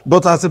 No.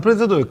 But as the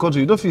president of the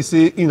country, you don't feel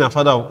say in a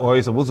father or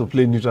is supposed to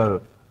play neutral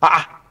role?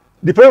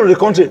 The president of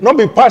the country, not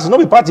be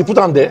party put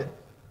on there.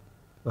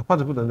 The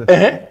party put on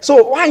there.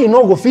 So why you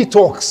not go fit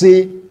talk,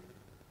 say,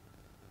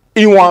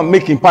 he want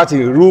making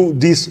party rule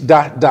this,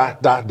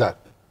 that.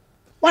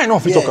 Why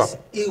not free talk?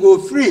 He go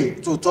free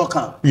to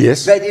talk.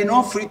 Yes. But he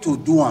not free to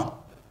do am.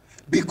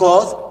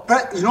 Because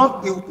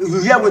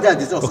you hear what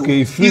that is also.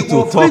 Okay, free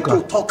to talk.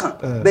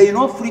 But he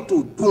not free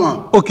to do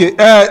am. Okay,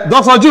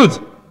 Dr. Jude,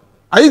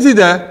 are you still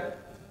there?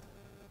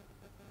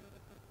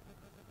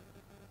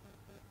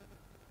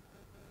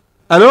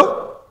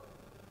 Hello?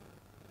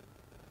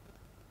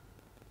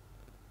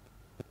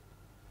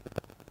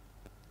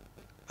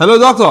 Hello,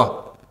 doctor.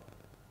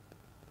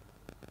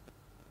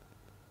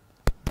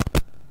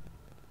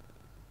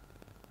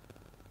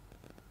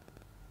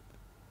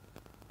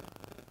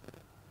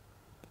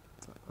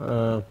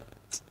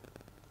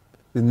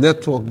 The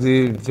network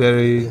they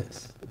very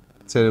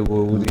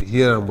terrible. We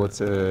hear them, but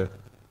they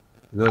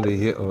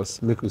hear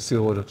us. Make us see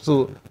what.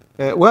 So,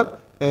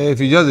 if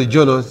you just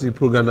join us, the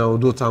program now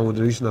UDUOTA with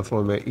the original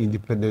from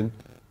Independent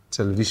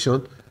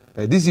Television.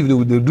 This evening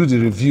we will do the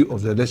review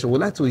of the election. We'd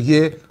like to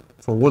hear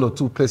from one or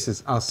two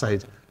places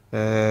outside.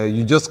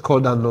 You just call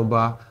that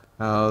number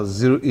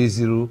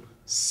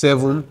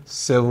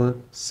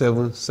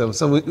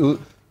 080-7777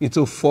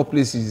 into 4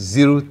 places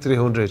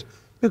 0300.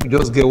 You could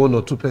just get one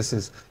or two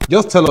persons.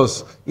 Just tell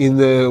us in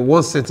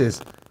one sentence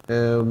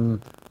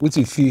what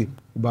you feel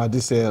about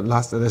this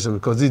last election,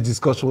 because this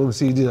discussion when we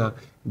see dinner,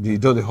 they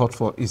done the hot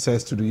for inside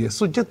studio here.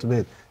 So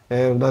gentlemen,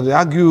 now they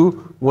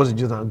argue once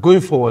again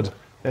going forward.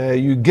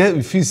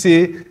 If you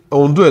say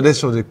Ondo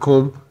election they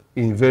come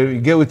in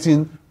you get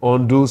within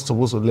Ondo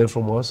supposed to learn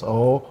from us,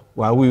 or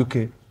why we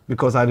okay?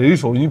 Because I read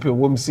from people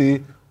when we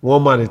say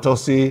one man they talk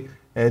say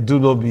do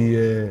not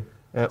be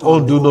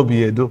Ondo not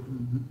be Edo.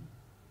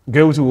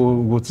 Get what you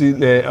go see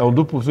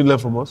Ondo people learn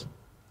from us.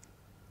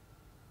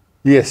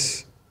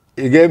 Yes,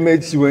 it get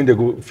made when they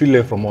go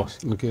learn from us,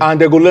 okay. And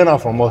they go learn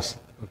from us.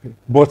 Okay.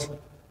 But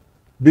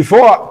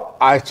before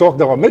I talk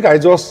that one, make I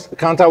just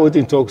counter with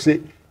him talk. Say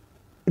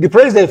the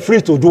president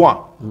free to do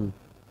one,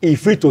 he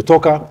free to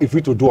talk, he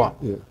free to do one.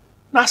 Yeah.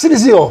 Now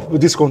citizen of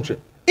this country,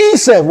 he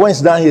said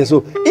once down here, so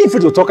he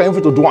free to talk, he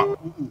free to do one.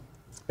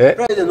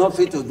 President not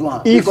free to do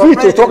one. He free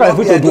to talk and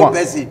free to do one.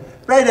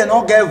 President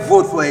not get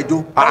vote for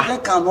Edo.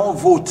 President cannot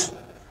vote.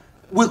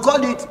 We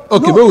call it.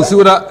 Okay, no, we'll see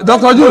what that.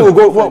 Dr. Jude.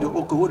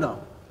 Okay, hold on.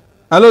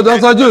 Hello,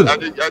 Dr. Jude. I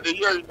dey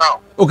hear you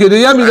now. Okay, they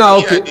hear me now.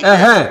 Okay.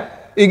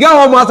 You get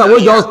one matter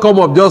wey just come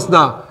up just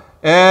now.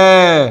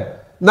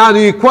 Now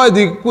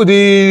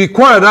the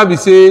quarrel now be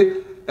say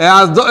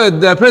as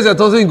the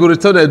president also go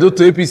return Edo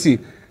to APC.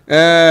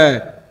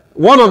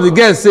 One of the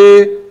guys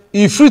say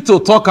he free to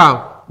talk am,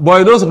 but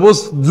he not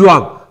supposed to do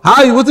am.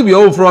 How you want to be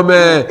home from?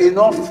 He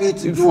not fit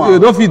to do am. He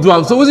not fit do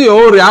am. So what's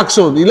your own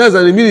reaction in less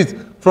than a minute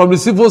from the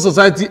civil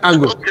society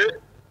angle? Okay.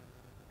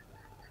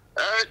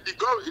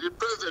 the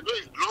president,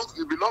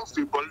 it belongs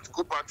to a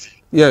political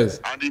party. Yes.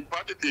 And the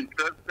party is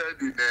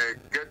interested in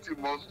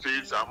getting more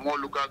states and more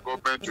local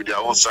government to their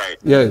own side.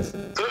 Yes.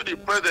 So the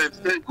president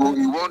said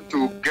he want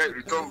to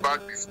return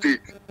back the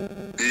state.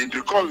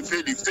 The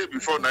say the state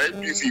before now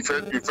APC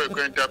first before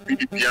going enter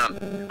PDP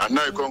and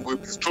now you can't go.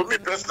 To me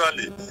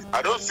personally,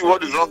 I don't see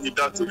what is wrong with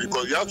that too,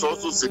 because you have to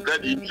also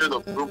safeguard the interest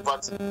of the own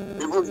party,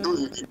 even though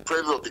it's the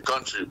president of the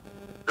country.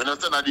 You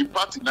understand? And the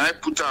party now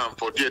put on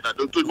for there. Now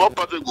the more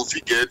party go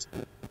figure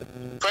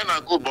fine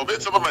and good, but when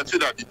someone might say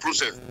that the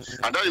process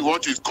and that is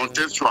what is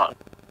contextual,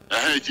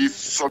 it is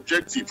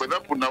subjective. For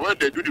example, now when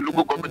they do the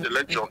local government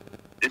election,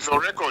 if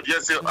your record,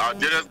 yes, say our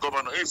dearest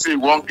governor, he say he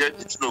won't get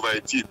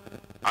 18/18.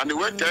 And he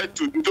went there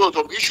to do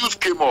some issues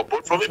came up.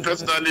 But for me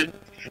personally,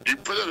 the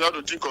president have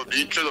to think of the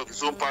interest of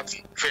his own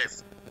party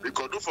first.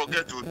 Because don't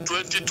forget to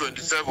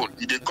 2027,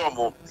 if they come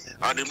home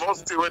and they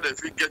must stay when they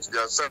feel get to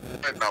their side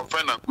now,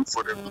 fine and good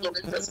for them. But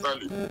me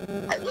personally,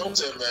 I don't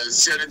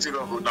see anything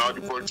wrong with now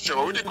the politician.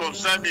 But when they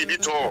concern me in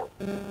it all,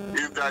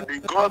 is that the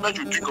government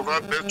should think of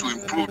how best to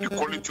improve the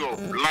quality of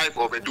life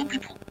of Edo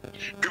people.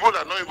 People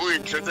that are not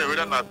even interested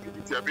whether not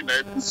PDP or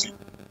APC.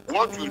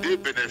 What will they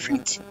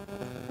benefit?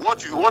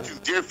 What is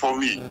there for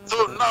me?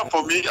 So now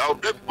for me, I'll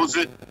beg people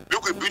say,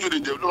 look, we need to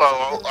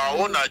develop our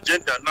own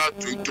agenda now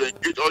to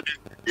engage all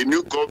the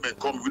new government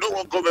come. We don't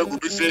want government will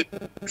be say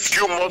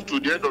few months to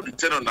the end of the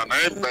tenure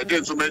and by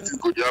then so many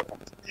things could happen.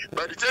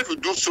 By the time you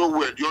do so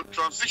well, your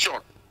transition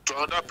to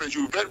another place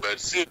will be very, very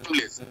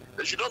seamless.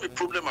 There should not be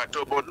problem at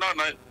all. But now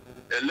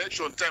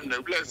election time, they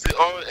will say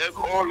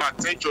all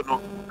attention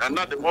and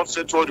now they must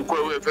set all the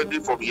way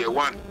offending from year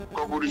one,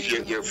 come reach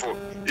year 4.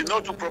 It's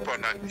not too proper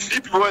now.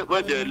 If people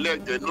when they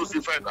elect, they know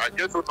see fine, I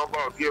get no number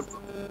of years,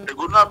 they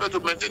go now better to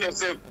maintain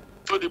themselves.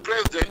 So the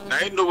president,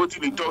 I know what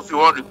he talks, he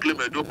want to claim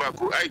a do back.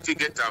 I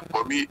take it up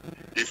for me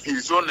if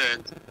his own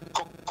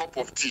cup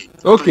of tea.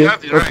 Okay,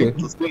 so okay,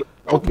 to say,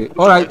 okay.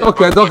 All right,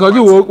 okay, Dr.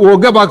 We'll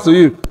get back to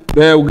you.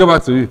 We'll get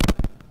back to you.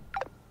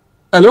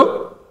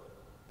 Hello?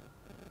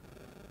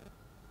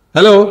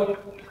 Hello?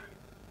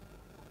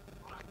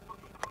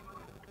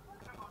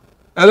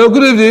 Hello,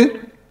 good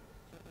evening.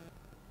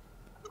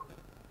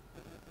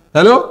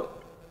 Hello?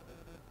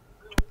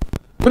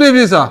 Good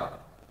evening, sir.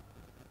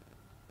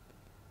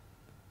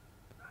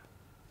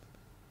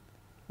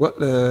 Well,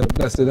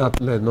 let's say that,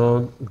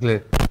 no,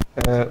 clear.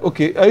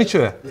 Okay, are you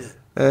sure?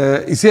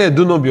 Yeah. You say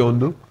do not be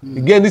undo.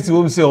 Again, this is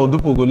what we say undo,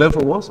 go learn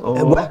from us?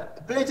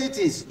 Plenty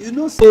things. You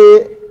know,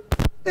 say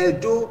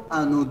Edo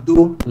and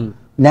Odo.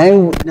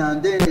 Now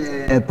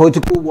then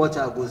political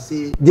watcher go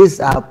say these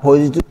are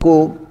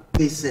political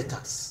pace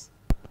setters.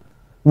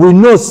 We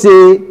know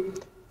say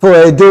for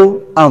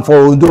Edo and for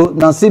Odo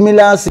now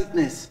similar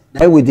sickness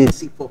that we dey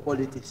seek for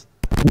politics.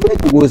 Where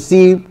you go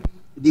see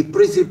the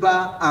principal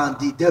and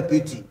the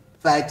deputy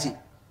fighting.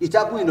 It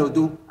happen in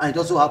Odo and it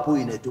also happen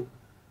in Edo.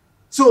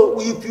 So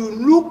if you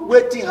look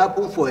wetin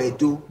happen for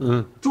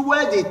Edo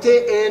toward the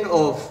tail end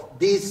of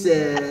this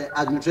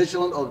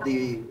administration of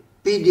the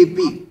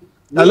PDP.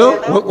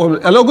 Hello?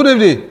 Hello, good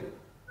evening.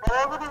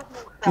 Hello, good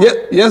evening,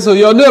 sir. Yes, so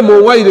your name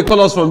or where you call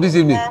us from this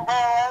evening?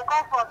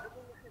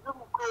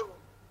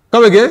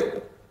 Come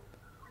again?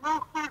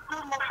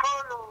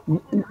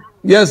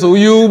 Yes, so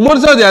you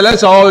monitor the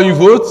election or you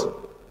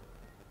vote?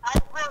 I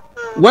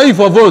vote. Where you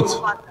for vote?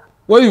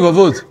 Where you for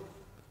vote?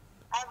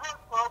 I vote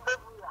for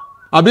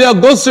Obebuya.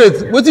 Abia, go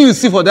straight. What do you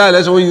see for that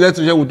election when you like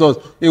to share with us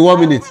in 1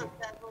 minute?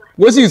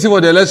 What do you see for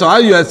the election? How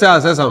you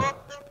assess them?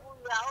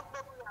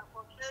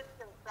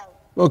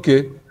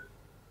 Okay.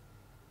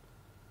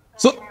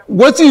 So,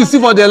 what do you see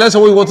for the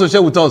election when you want to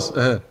share with us? Okay,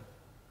 for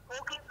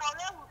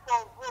them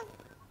for vote,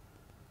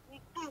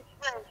 it is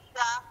fresh,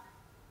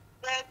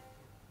 but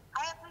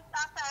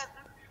after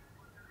everything,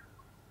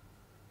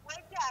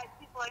 when I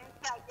see for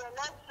instance the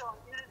election,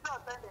 the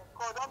result then they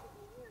call, don't be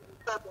the real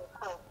result they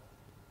call.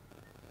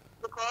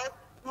 Because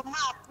the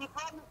map, the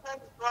promise when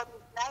the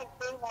promise, now it's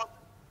saying what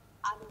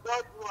and it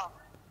does work.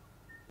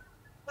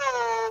 So,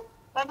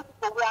 many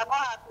people, we are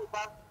not happy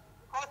about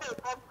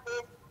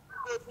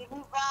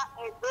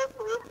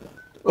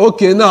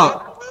okay,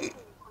 now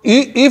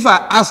if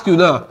I ask you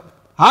now,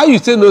 how you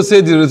say no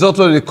say the result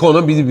of the call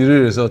not be the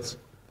real result?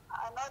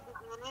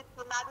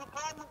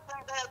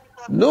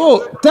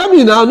 No, tell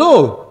me now,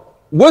 no.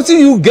 What do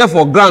you get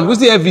for ground? What's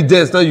the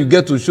evidence now you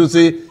get to show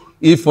say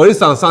if for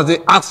instance say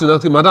ask you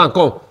nothing, madam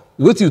come,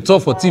 what you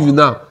talk for TV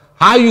now?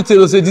 How you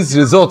tell us say this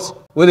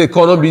result when they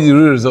call not be the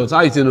real result?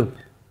 How you tell no?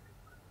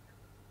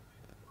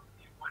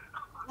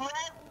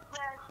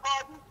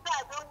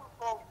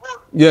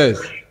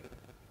 Yes.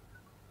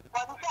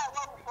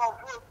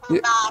 Yeah.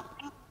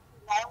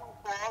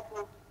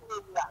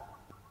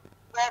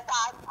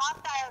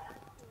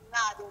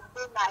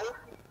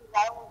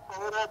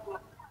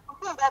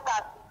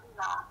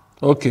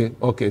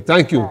 Okay.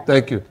 Thank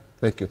you.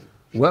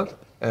 Well,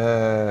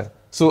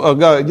 so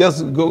guys,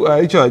 just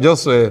go.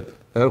 Just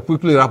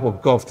quickly wrap up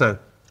because of time.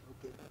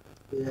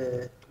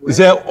 Okay. You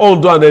say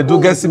all done they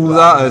do get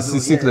similar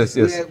sickness.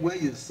 Yes. When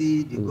you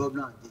see the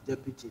governor and the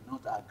deputy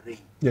not agreeing,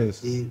 yes,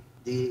 the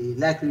the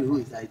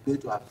likelihood is that it's going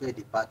to affect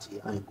the party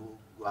and go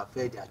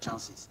affect their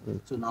chances.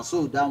 So now,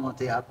 so that one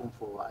thing happen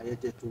for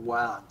Ayete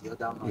Tuwa and the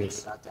other one at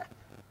that time.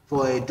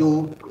 For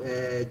Edo,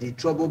 the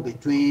trouble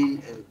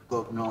between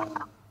Governor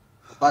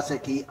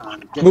Obaseki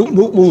and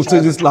Move to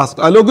this last.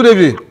 Hello, good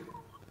evening.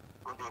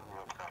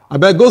 I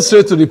better go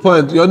straight to the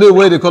point. Your name,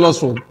 where they call us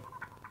from? Okay,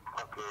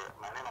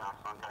 my name is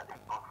Sandra. They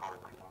come from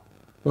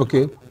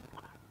Okay. So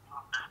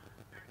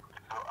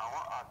I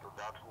want to add to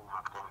that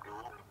woman from the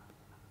home.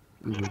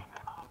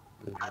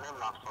 My name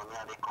is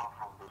Sonia. They come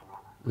from the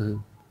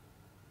home.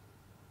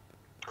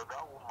 So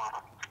that woman,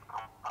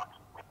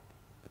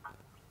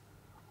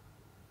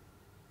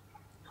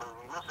 so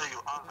you know, say you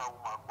answer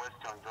woman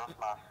question just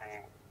now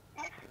saying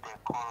if they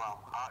call him,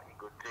 how he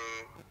go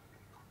take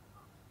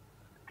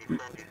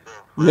defend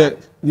himself. Yeah.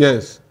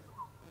 Yes.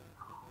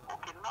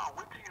 Okay, now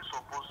what do you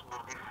suppose to know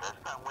the first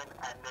time when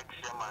INEC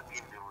chairman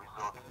give the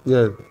result?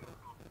 Yeah.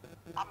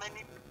 How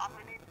many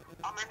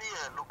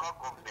local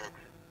governments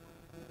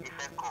if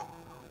I come?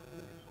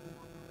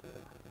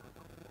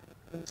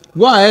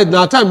 Go ahead.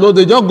 Now time. No,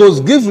 they just goes.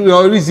 Give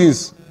your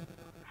reasons.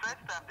 First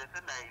time they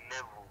say na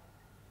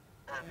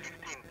 11,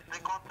 15.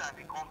 Second time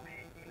it can't be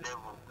 11.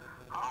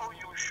 How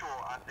you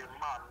sure as a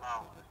man now?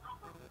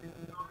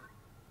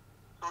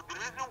 So the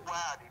reason why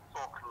I dey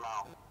talk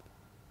now,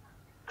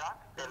 that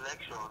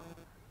election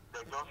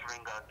they just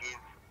ring and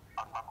give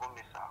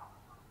Akpakomisa.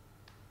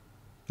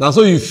 Now,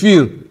 so you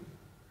feel.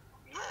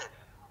 Yes.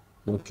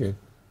 Okay.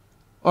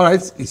 All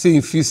right. You say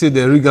if you say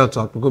the rigor to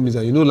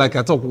Akpakomisa, you know, like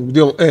I talk,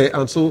 we on air,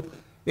 and so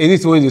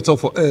anything when you talk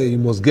for air, you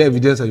must get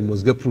evidence and you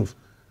must get proof.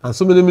 And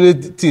so many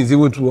things they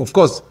went through. Of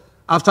course,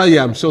 after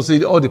here, I'm sure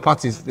say all the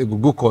parties they will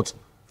go court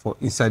for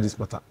inside this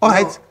matter. All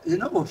right. You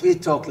know, if we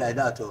talk like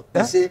that, you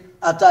say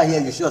after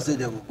here, you sure say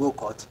they will go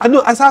court. I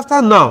know. As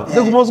after now,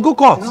 they must go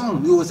court. No,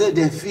 you will say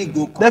they fee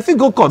go court. They fit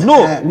go court.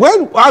 No,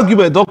 when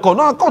argument don't come,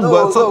 no, court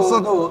go.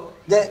 No.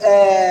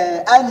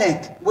 The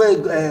INEC,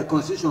 where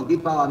constitution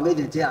give power, made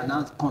them say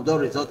announce,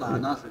 conduct result and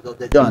announce result.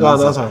 They don't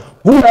announce.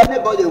 Who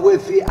anybody will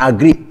fee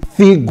agree,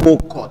 fee go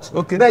court.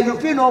 Okay. But you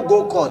feel not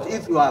go court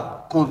if you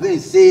are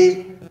convinced,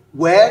 say,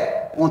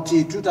 well,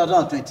 until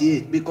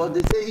 2028, because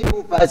they say he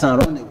who fights and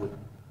run away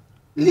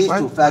leads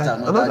to fight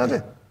another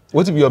day.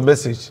 What will be your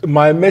message?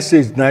 My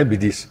message now be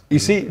this. You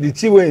see, the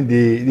thing when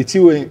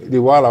the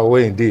while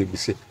away in day, we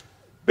say,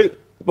 but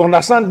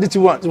understand this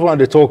one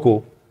they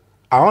talk.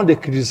 I want to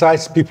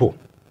criticize people.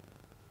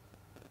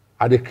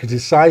 They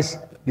criticize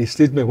the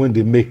statement when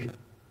they make.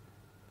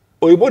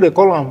 Or what they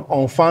call an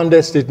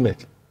unfounded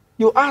statement.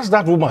 You ask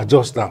that woman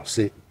just now,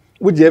 say,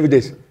 with the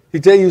evidence, he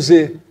tell you,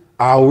 say,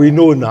 we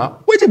know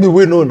now. What do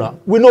we know now?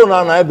 We know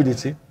now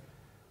ability.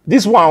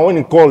 This one, when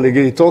he call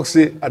again, he talks,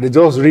 say, they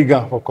just rig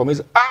am for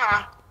comments.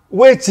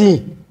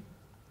 Waiting.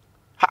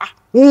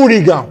 Who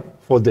rig am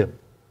for them?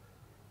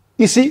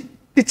 You see,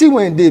 the thing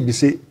when they be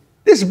say,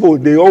 these people,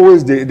 they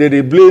always,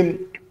 they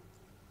blame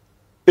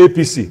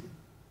APC.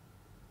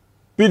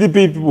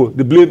 PDP people,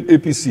 they blame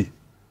APC.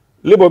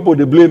 Labour people,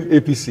 they blame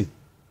APC.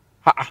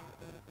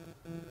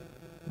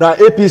 Now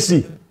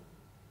APC,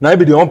 now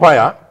be the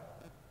umpire.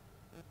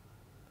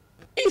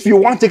 If you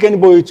want to take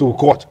anybody to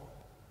court,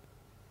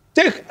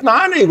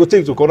 now you go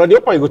take to court, and the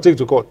umpire you go take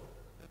to court.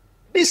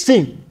 This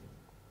thing,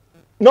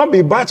 not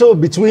be battle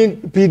between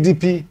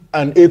PDP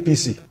and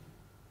APC.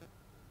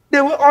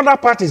 There were other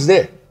parties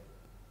there.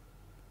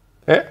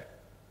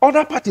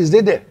 Other parties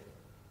there.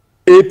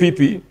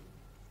 APP,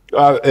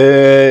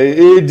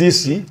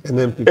 ADC,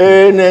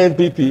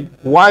 NNPP,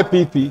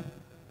 YPP.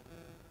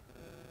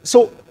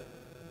 So,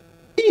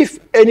 if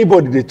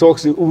anybody they talk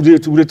say,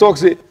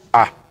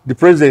 the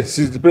president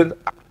sees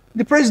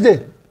the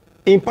president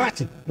in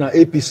party now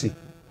APC.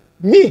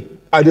 Me,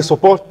 I dey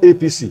support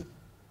APC.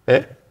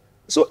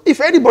 So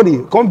if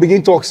anybody come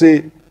begin talk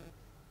say,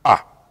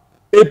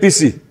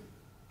 APC,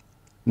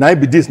 now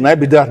be this, now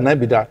be that, now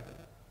be that.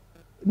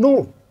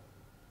 No.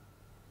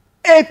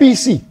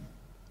 APC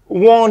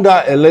won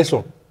that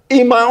election.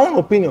 In my own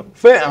opinion,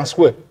 fair and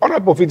square. Other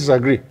people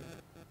disagree.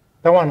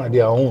 That one are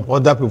their own.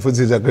 Other people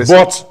disagree.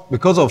 But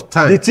because of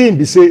time, the thing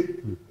be say,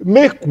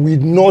 make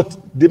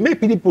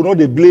people not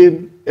they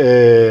blame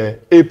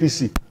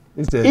APC.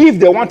 If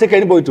they want to take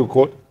anybody to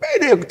court,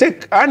 they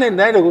take and then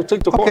they go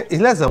take to court. Okay,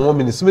 in less than 1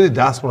 minute, so many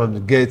diaspora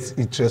get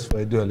interest for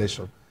a new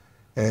election.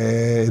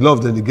 A lot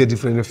of them they get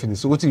different revenues.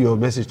 So what is your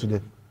message to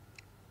them?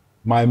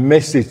 My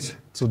message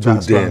to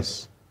them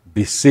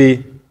be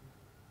say,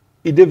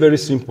 it is very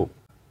simple.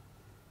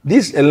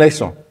 This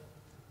election,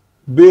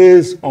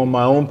 based on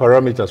my own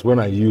parameters when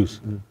I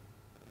use,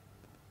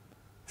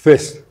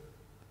 first,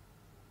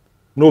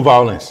 no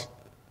violence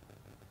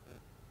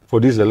for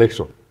this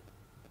election.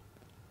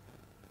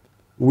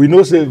 We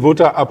know say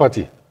voter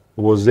apathy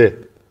was there,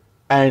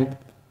 and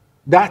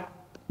that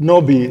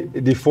not be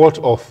the fault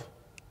of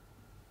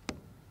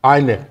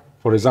INEC,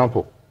 for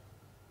example,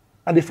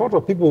 and the fault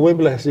of people when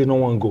like say no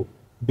one go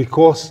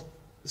because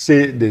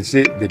say they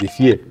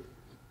fear,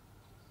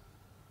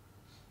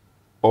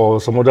 or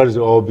some other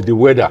reason, or the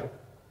weather,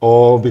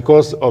 or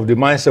because of the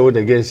mindset when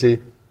they get say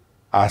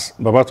as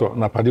Babato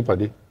na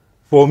padi.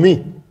 For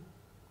me,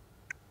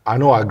 I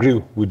don't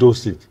agree with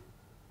those things.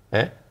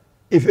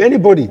 If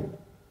anybody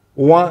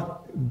want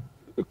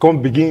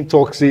come begin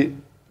talk, say,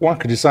 want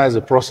criticize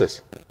the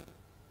process,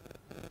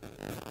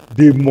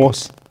 they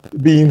must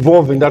be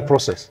involved in that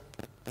process.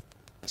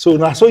 So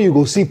now, so you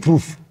go see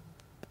proof.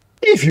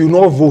 If you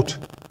not vote,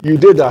 you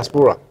did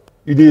diaspora,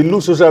 you did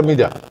lose social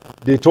media,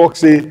 they talk,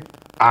 say,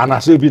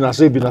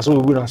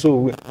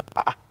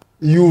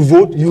 you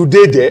vote, you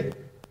did there.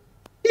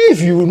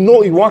 If you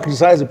know you want to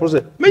criticize the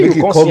process, make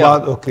you come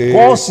out, okay.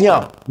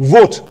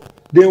 Vote.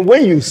 Then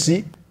when you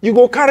see, you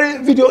go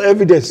carry video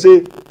evidence,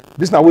 say,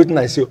 this now waiting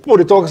I say. Oh,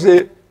 they talk,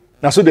 say,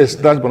 now so there's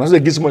that, but now so they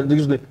give someone,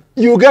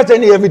 you get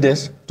any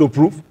evidence to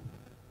prove?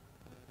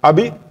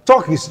 Abi,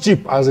 talk is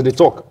cheap as they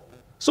talk.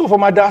 So for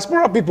my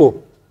diaspora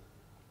people,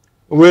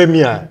 where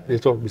me they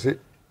talk, they say,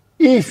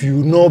 if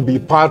you not be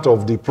part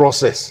of the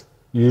process,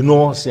 you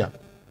know, see,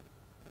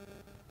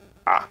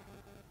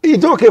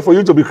 it's okay for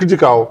you to be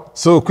critical.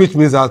 So, which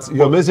means that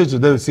your message to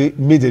them say,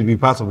 make them be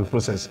part of the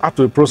process.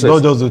 After the process.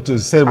 Not just to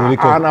send money.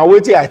 And I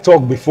wait till I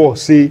talk before,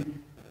 say,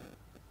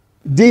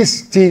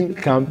 this thing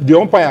can, the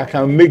umpire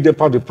can make them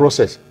part of the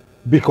process.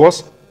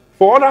 Because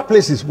for other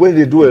places, when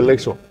they do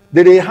election,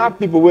 they have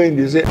people when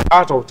they say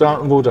out of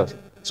town voters.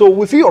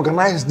 So if you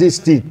organize this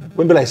thing,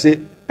 when people like say,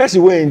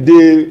 person when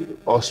they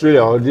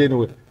Australia or they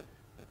anywhere,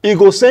 he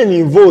go send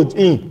him vote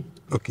in.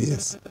 Okay,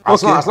 yes.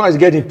 As long as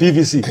getting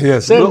PVC.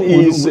 Yes. Send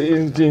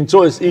his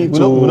choice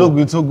into. We're not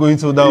going to go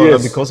into that Yes.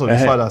 one because of the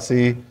fact that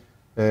say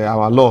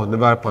our law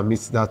never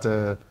permits that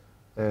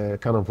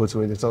kind of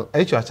voting. So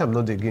actually, I'm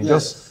not again. Yes.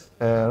 Just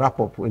wrap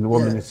up in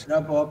 1 minute.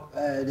 Wrap up.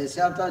 They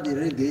say after the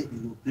reggae,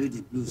 you will play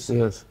the blues.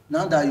 Yes.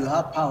 Now that you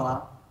have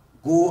power,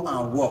 go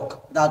and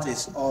work. That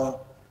is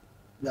all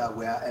that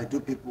we are do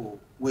people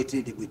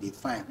waiting with the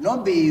fine.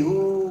 Not be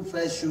who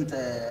first shoot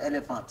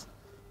elephant.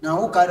 Now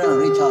who carry and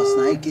reach house,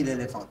 now he kill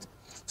elephant.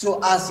 So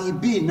as he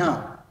be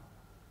now,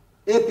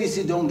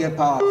 APC don't get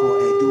power for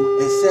Edo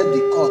except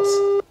the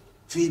courts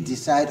fit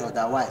decide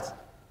otherwise.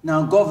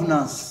 Now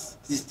governance,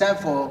 it's time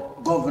for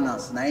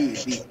governance, now he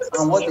be.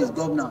 And what is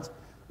governance?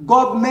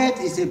 Government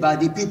is about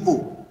the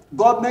people.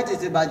 Government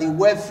is about the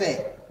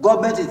welfare.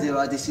 Government is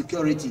about the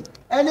security.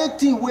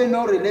 Anything we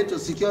not relate to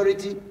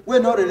security, we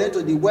not relate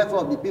to the welfare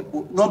of the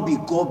people, not be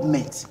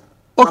government.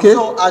 Okay. And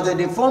so as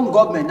they form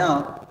government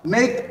now,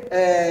 make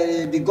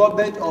the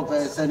government of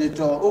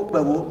Senator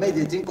Okpewo make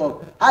they think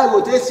of how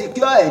will they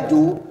secure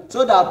Edo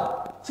so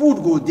that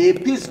food go there,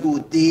 peace go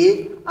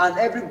there, and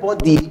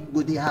everybody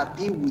go dey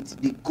happy with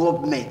the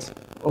government.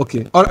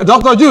 Okay. All right,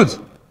 Dr. Jude.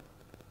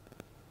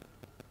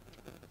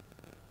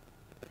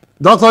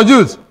 Dr.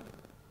 Jude.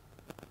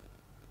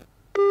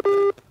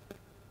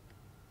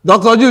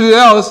 Dr. Jude, you hear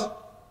us?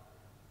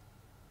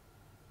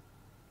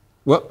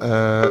 Well,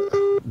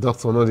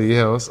 Doctor not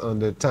hear us,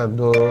 and the time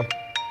don't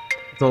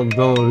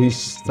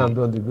reach, time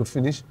don't go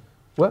finish.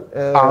 Well,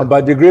 and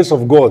by the grace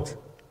of God,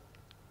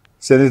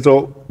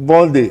 Senator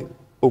Monday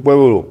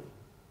Okpebolo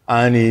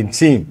and his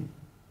team,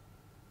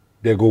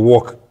 they go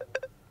work.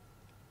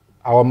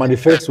 Our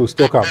manifesto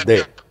stuck up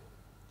there.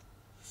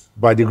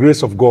 By the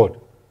grace of God,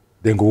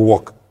 they go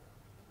work.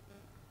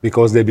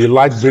 Because they be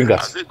light bringers.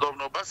 I think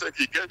Governor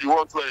Baseki get the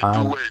work where he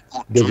do where he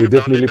good. They will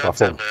definitely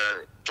perform.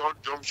 Third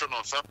junction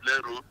on Sample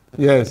Road.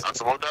 yes. And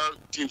some other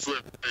teams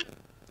where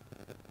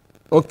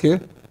Okay.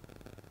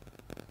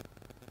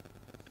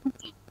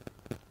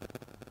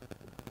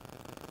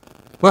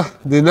 Well,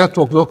 the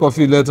network no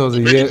coffee let us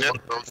hear.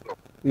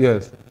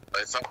 Yes.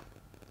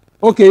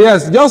 Okay,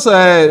 yes. Just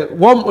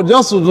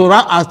just to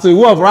wrap, as a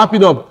way of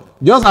wrapping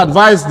up, just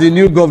advise the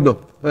new governor,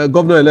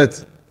 governor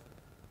elect.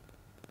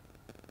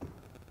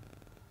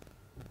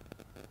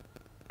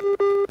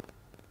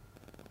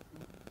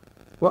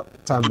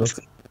 What time not?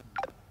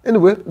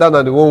 Anyway, that's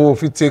not the one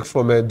we take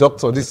from a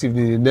doctor this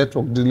evening. The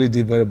network really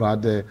did very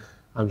bad.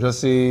 I'm just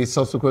saying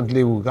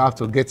subsequently we'll have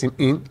to get him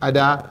in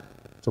either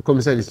to come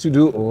inside the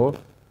studio or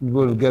we're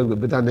going to get a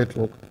better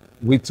network.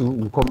 We too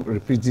will come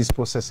repeat this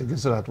process again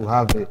so that we'll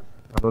have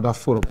another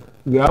forum.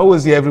 We are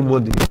always here every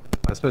Monday,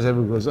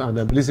 especially because, and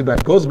I believe by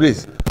God's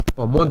grace,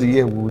 on Monday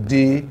here we'll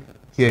be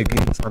here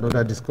again for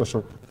another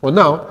discussion. For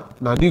now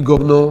new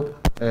governor,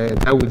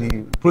 now with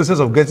the process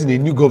of getting a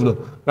new governor.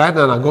 Right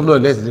now, the governor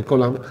elect the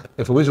column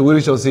information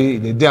we shall say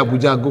the day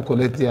Abuja go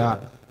collect their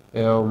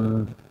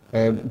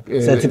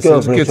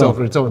certificate of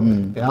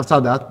return. After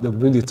that, they'll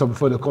bring the top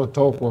before they come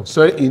talk of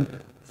swearing in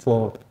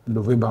for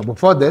November.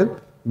 Before then,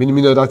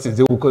 many other things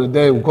they will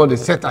call the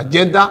set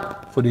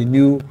agenda for the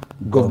new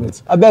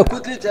government. I better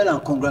quickly tell them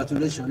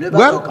congratulations.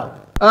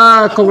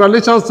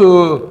 Congratulations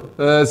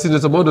to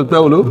Senator Mondo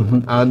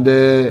Okpebolo and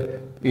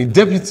in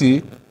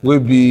deputy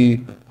will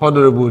be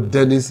Honorable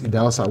Dennis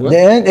Idahosa. Well,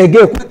 then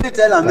again, quickly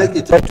tell and make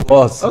it talk to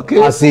us.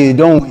 Okay. As he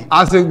don't win.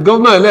 As a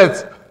governor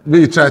elect, may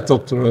you try to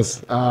talk to us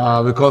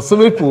because so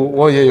many people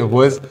won't hear your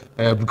voice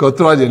because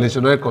throughout the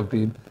electionary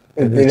campaign,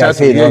 they try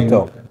to hear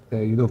you.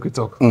 You don't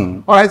talk.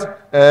 All right,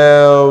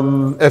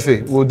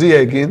 Efe, we'll do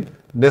it again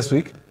next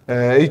week.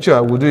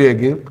 Ichua, we'll do it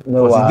again.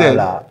 No,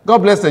 God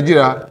bless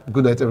Nigeria.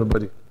 Good night,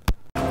 everybody.